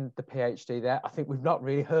mentioned the PhD there. I think we've not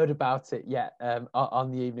really heard about it yet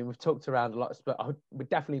on the evening. We've talked around a lot, but we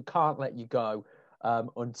definitely can't let you go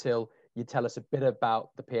until you tell us a bit about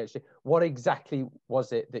the PhD. What exactly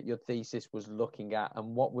was it that your thesis was looking at,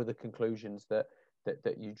 and what were the conclusions that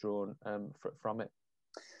you drawn from it?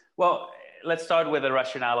 Well, let's start with the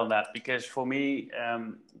rationale on that, because for me,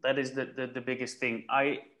 that is the biggest thing.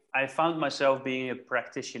 I found myself being a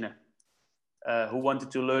practitioner who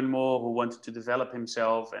wanted to learn more, who wanted to develop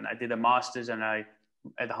himself. And I did a master's at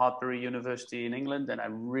Hartbury University in England, and I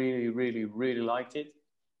really, really, really liked it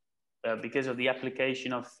because of the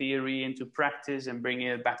application of theory into practice and bringing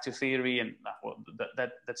it back to theory and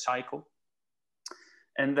that cycle.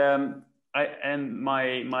 And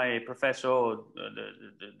my professor,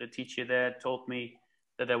 the teacher there, told me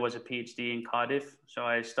that there was a PhD in Cardiff, so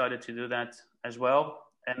I started to do that as well.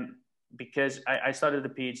 And because I started the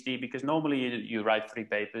PhD because normally you write 3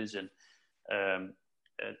 papers and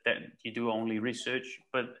then you do only research,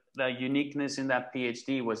 but the uniqueness in that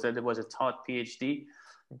PhD was that it was a taught PhD,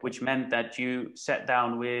 which meant that you sat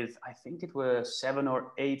down with, I think it were 7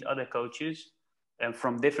 or 8 other coaches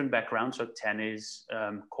from different backgrounds, so tennis,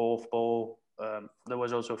 korfball, there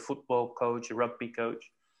was also a football coach, a rugby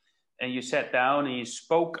coach, and you sat down and you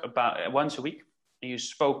spoke about once a week, and you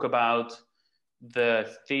spoke about the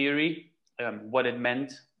theory, what it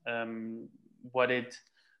meant, what it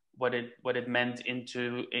meant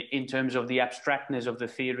in terms of the abstractness of the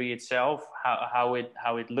theory itself, how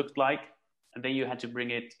it looked like, and then you had to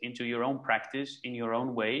bring it into your own practice in your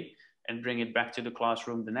own way and bring it back to the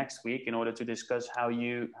classroom the next week in order to discuss how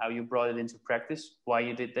you brought it into practice, why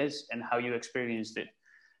you did this, and how you experienced it.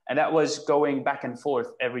 And that was going back and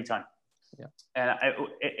forth every time. Yeah. And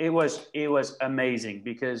it was amazing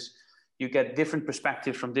because you get different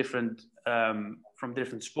perspectives from different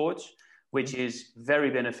sports, which is very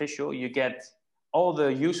beneficial. You get all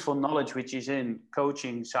the useful knowledge which is in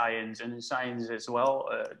coaching science and in science as well,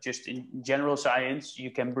 just in general science,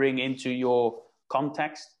 you can bring into your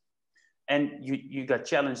context. And you got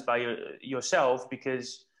challenged by yourself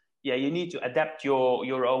because, yeah, you need to adapt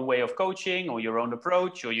your own way of coaching or your own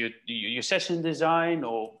approach or your session design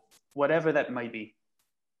or whatever that might be.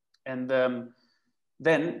 And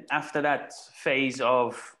then after that phase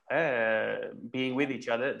of being with each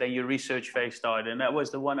other, then your research phase started. And that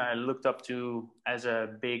was the one I looked up to as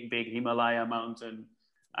a big, big Himalaya mountain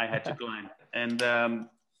I had to climb. And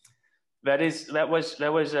I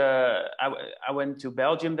went to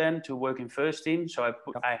Belgium then to work in first team. So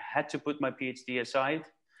I had to put my PhD aside.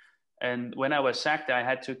 And when I was sacked, I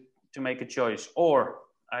had to make a choice. Or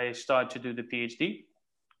I start to do the PhD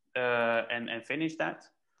and finish that.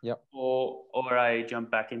 Yep. Or I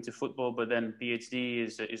jump back into football, but then PhD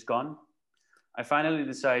is gone. I finally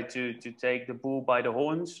decided to take the bull by the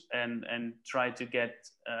horns and try to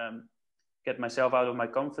get myself out of my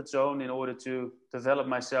comfort zone in order to develop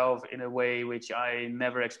myself in a way which I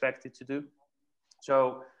never expected to do.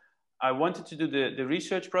 So I wanted to do the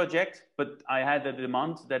research project, but I had a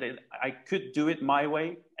demand that I could do it my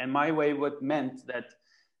way. And my way what meant that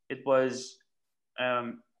it was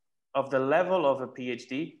of the level of a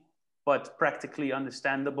PhD, but practically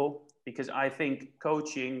understandable, because I think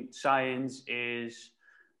coaching science is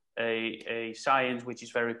a science which is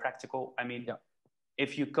very practical. I mean,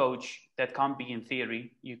 if you coach, that can't be in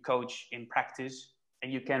theory, you coach in practice,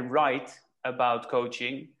 and you can write about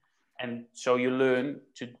coaching. And so you learn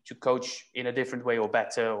to coach in a different way or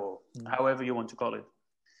better, or however you want to call it.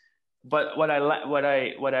 But what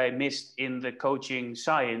I missed in the coaching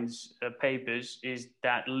science papers is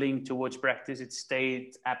that link towards practice. It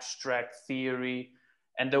stayed abstract theory,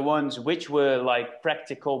 and the ones which were like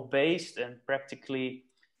practical based and practically,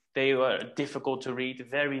 they were difficult to read,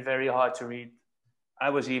 very, very hard to read. I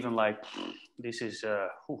was even like, this is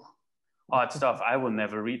hard stuff. I will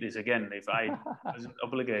never read this again if I was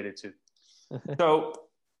obligated to.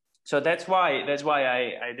 So that's why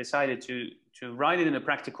I decided to write it in a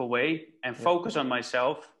practical way and focus on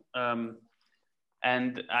myself.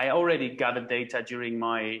 And I already gathered data during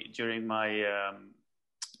my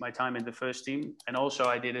time in the first team, and also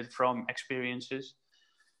I did it from experiences.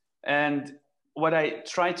 And what I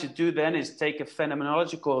try to do then is take a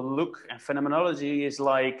phenomenological look, and phenomenology is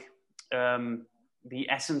like the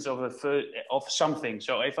essence of something.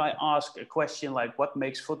 So if I ask a question like, "What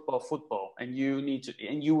makes football football?" and you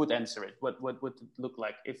would answer it, what would it look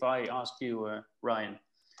like? If I ask you, Ryan.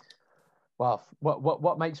 Well,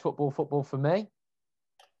 what makes football football for me?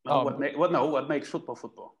 No, what makes football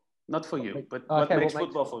football? Not for you, but what makes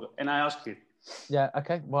football football? And I ask you. Yeah.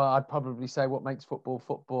 Okay. Well, I'd probably say what makes football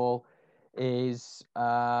football is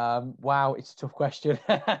wow, it's a tough question.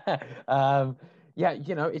 Yeah,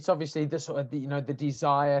 it's obviously the sort of the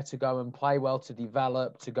desire to go and play well, to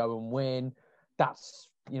develop, to go and win. That's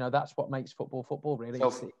what makes football football, really.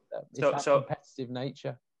 It's that competitive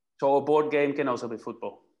nature. So a board game can also be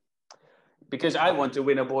football, because I want to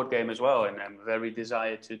win a board game as well, and I'm very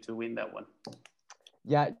desired to win that one.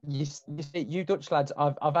 Yeah, you see, you Dutch lads,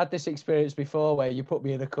 I've had this experience before where you put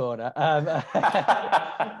me in a corner. No,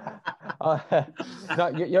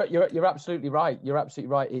 you're absolutely right. You're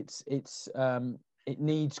absolutely right. It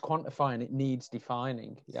needs quantifying. It needs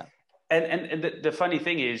defining. Yeah. And the funny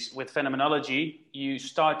thing is, with phenomenology, you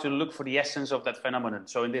start to look for the essence of that phenomenon.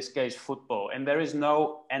 So in this case, football, and there is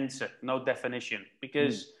no answer, no definition,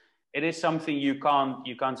 because it is something you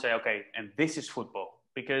can't say, okay, and this is football,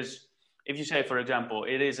 because if you say, for example,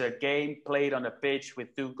 it is a game played on a pitch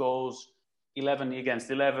with 2 goals, 11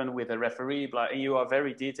 against 11 with a referee, blah, and you are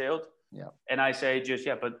very detailed. Yeah. And I say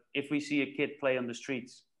but if we see a kid play on the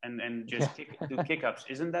streets and just do kick-ups,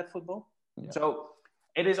 isn't that football? Yeah. So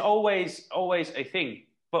it is always a thing.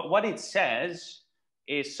 But what it says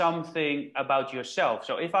is something about yourself.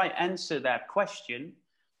 So if I answer that question,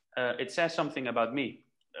 it says something about me.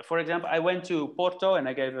 For example, I went to Porto and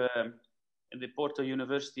I gave in the Porto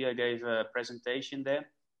University, I gave a presentation there.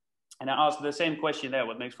 And I asked the same question there,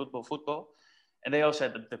 what makes football football? And they all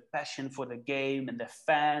said that the passion for the game and the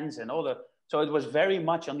fans and all so it was very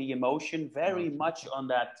much on the emotion, very much on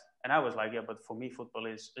that. And I was like, yeah, but for me, football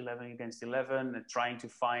is 11 against 11 and trying to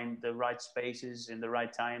find the right spaces in the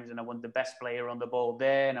right times. And I want the best player on the ball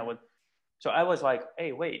there. And so I was like,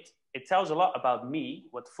 hey, wait, it tells a lot about me,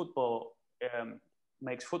 what football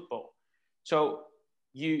makes football. So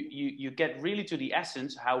you get really to the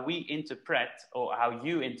essence how we interpret, or how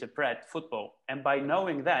you interpret football. And by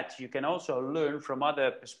knowing that, you can also learn from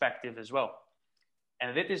other perspectives as well.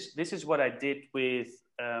 And this is what I did with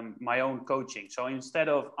my own coaching. So instead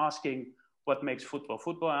of asking what makes football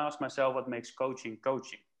football, I asked myself what makes coaching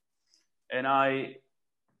coaching. And I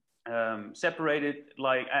separated,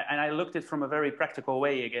 and I looked at it from a very practical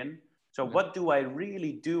way again. So what do I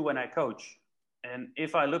really do when I coach? And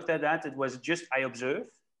if I looked at that, it was just I observe,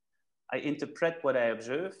 I interpret what I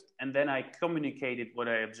observed, and then I communicated what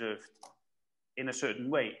I observed in a certain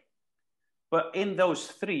way. But in those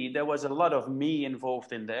 3, there was a lot of me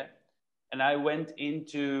involved in there. And I went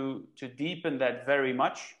into to deepen that very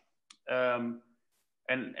much. I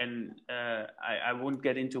won't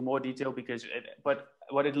get into more detail but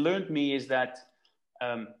what it learned me is that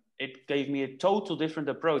it gave me a total different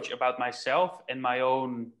approach about myself and my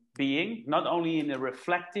own being, not only in a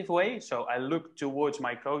reflective way. So I look towards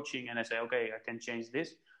my coaching and I say, okay, I can change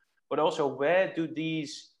this, but also where do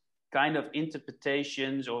these kind of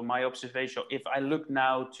interpretations or my observation, if I look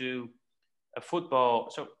now to a football.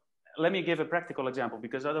 So let me give a practical example,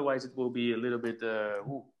 because otherwise it will be a little bit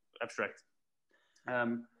abstract.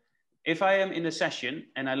 If I am in a session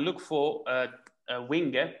and I look for a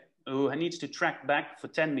winger who needs to track back for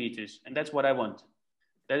 10 meters, and that's what I want,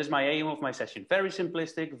 That is my aim of my session. Very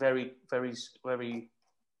simplistic, very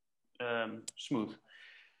smooth.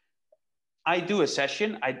 I do a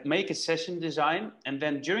session, I make a session design, and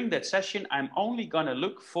then during that session, I'm only gonna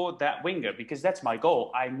look for that winger because that's my goal.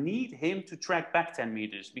 I need him to track back 10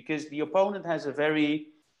 meters because the opponent has a very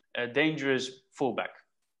dangerous fullback.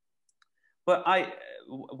 But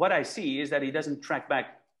what I see is that he doesn't track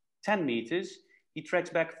back 10 meters, he tracks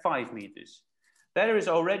back 5 meters. There is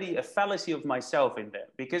already a fallacy of myself in there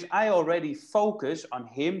because I already focus on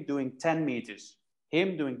him doing 10 meters.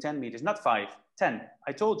 Him doing 10 meters, not 5, 10.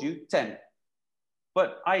 I told you 10.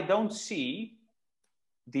 But I don't see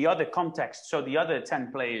the other context, so the other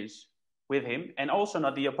 10 players with him, and also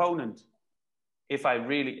not the opponent. If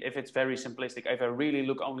it's very simplistic, if I really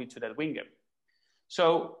look only to that winger.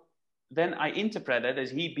 So then I interpret it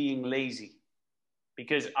as he being lazy.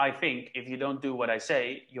 Because I think if you don't do what I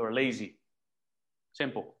say, you're lazy.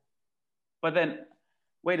 Simple. But then,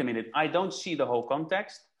 wait a minute, I don't see the whole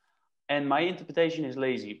context, and my interpretation is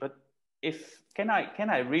lazy. But can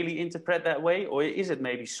I really interpret that way? Or is it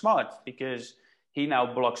maybe smart because he now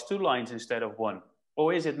blocks 2 lines instead of 1?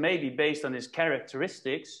 Or is it maybe based on his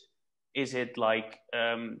characteristics? Is it like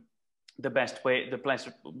the best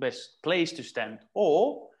place to stand?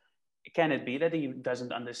 Or can it be that he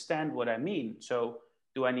doesn't understand what I mean? So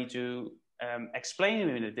do I need to explain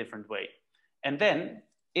him in a different way? And then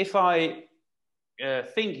if I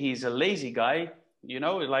think he's a lazy guy, you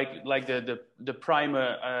know, like the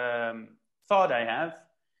primer thought I have,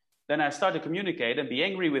 then I start to communicate and be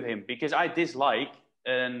angry with him because I dislike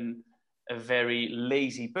a very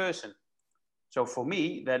lazy person. So for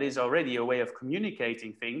me, that is already a way of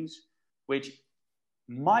communicating things which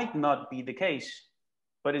might not be the case,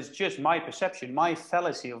 but it's just my perception, my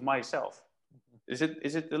fallacy of myself. Is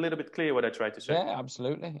it a little bit clear what I tried to say? Yeah,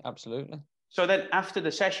 absolutely, absolutely. So then after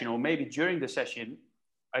the session, or maybe during the session,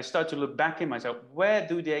 I start to look back in myself. Where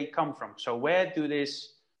do they come from? So where do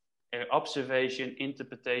this observation,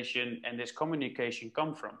 interpretation, and this communication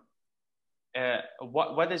come from?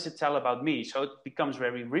 What does it tell about me? So it becomes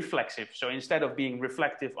very reflexive. So instead of being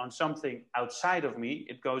reflective on something outside of me,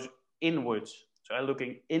 it goes inwards. So I'm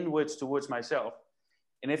looking inwards towards myself.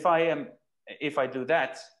 And if I do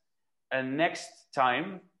that, and next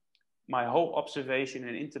time, my whole observation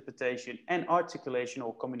and interpretation and articulation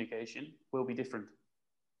or communication will be different.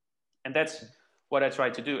 And that's what I try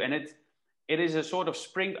to do. And it is a sort of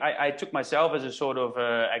spring. I took myself as a sort of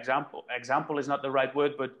example. Example is not the right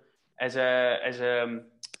word, but as a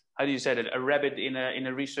how do you say it? A rabbit in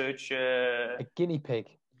a research. A guinea pig.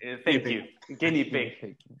 Thank you, guinea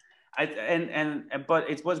pig. But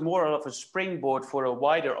it was more of a springboard for a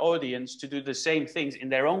wider audience to do the same things in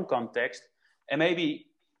their own context and maybe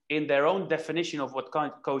in their own definition of what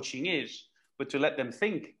coaching is, but to let them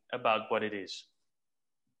think about what it is.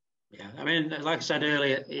 Yeah, I mean, like I said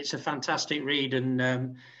earlier, it's a fantastic read,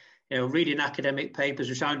 and you know, reading academic papers,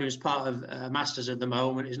 which I'm doing as part of a master's at the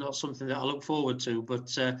moment, is not something that I look forward to. But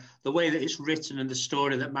the way that it's written and the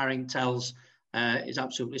story that Marink tells is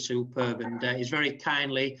absolutely superb, and he's very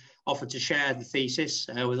kindly offered to share the thesis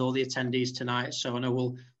with all the attendees tonight. So I know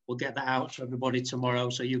we'll get that out to everybody tomorrow,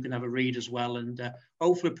 so you can have a read as well, and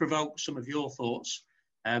hopefully provoke some of your thoughts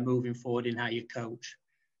moving forward in how you coach.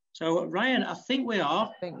 So Ryan, I think we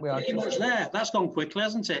are pretty much there. That's gone quickly,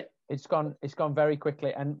 hasn't it? It's gone very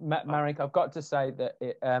quickly. And Marink, I've got to say that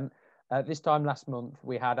this time last month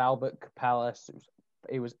we had Albert Capella.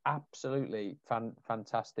 It was absolutely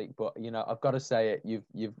fantastic. But you know, I've got to say it.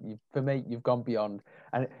 You've for me, you've gone beyond.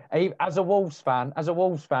 And as a Wolves fan,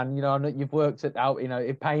 you know, you've worked it out. You know,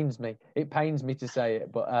 it pains me to say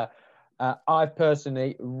it, but. I've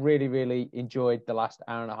personally really enjoyed the last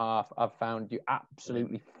hour and a half. I've found you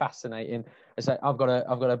absolutely fascinating. I say I've got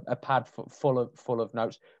a pad full of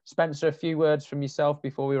notes. Spencer, a few words from yourself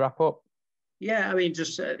before we wrap up. Yeah, I mean,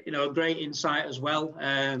 just you know, a great insight as well.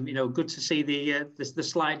 You know, good to see the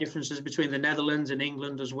slight differences between the Netherlands and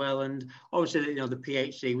England as well, and obviously, you know, the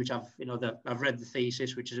PhD, which I've read the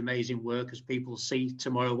thesis, which is amazing work, as people see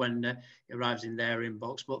tomorrow when it arrives in their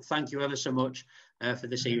inbox. But thank you ever so much for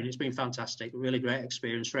this evening. It's been fantastic, a really great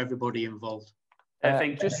experience for everybody involved.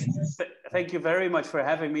 Thank you very much for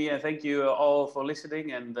having me, and thank you all for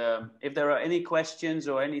listening. And if there are any questions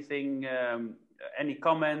or anything, any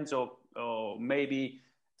comments or maybe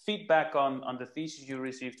feedback on the thesis you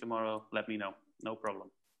receive tomorrow, let me know. No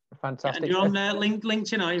problem. Fantastic. And you're on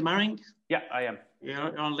LinkedIn, are you, Marink? Yeah, I am.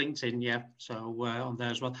 You're on LinkedIn, yeah. So on there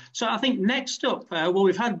as well. So I think next up, well,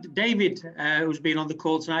 we've had David, who's been on the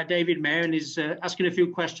call tonight. David Mayer, and is asking a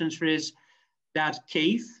few questions for his dad,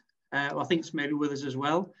 Keith. I think it's maybe with us as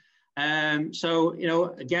well. So, you know,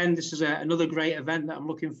 again, this is another great event that I'm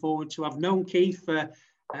looking forward to. I've known Keith for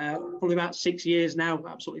probably about 6 years now.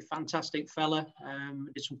 Absolutely fantastic fella.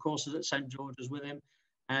 Did some courses at St. George's with him,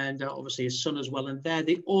 and obviously his son as well. And they're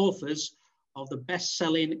the authors of the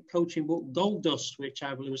best-selling coaching book Gold Dust, which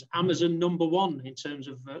I believe was Amazon #1 in terms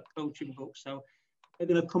of coaching books. So they're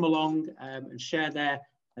going to come along and share their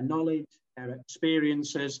knowledge, their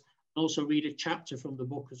experiences, and also read a chapter from the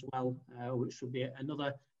book as well, which will be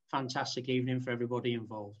another fantastic evening for everybody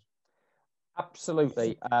involved.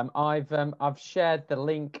 Absolutely. I've shared the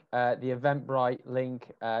link, the Eventbrite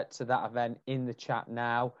link to that event in the chat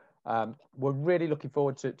now. We're really looking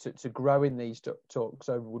forward to growing these talks,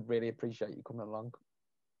 so would really appreciate you coming along.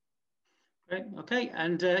 Great. Okay,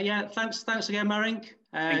 and yeah, thanks again, Marink.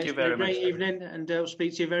 Thank you very much. Great evening, and we'll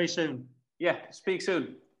speak to you very soon. Yeah, speak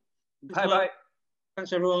soon. Bye bye.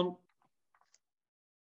 Thanks everyone.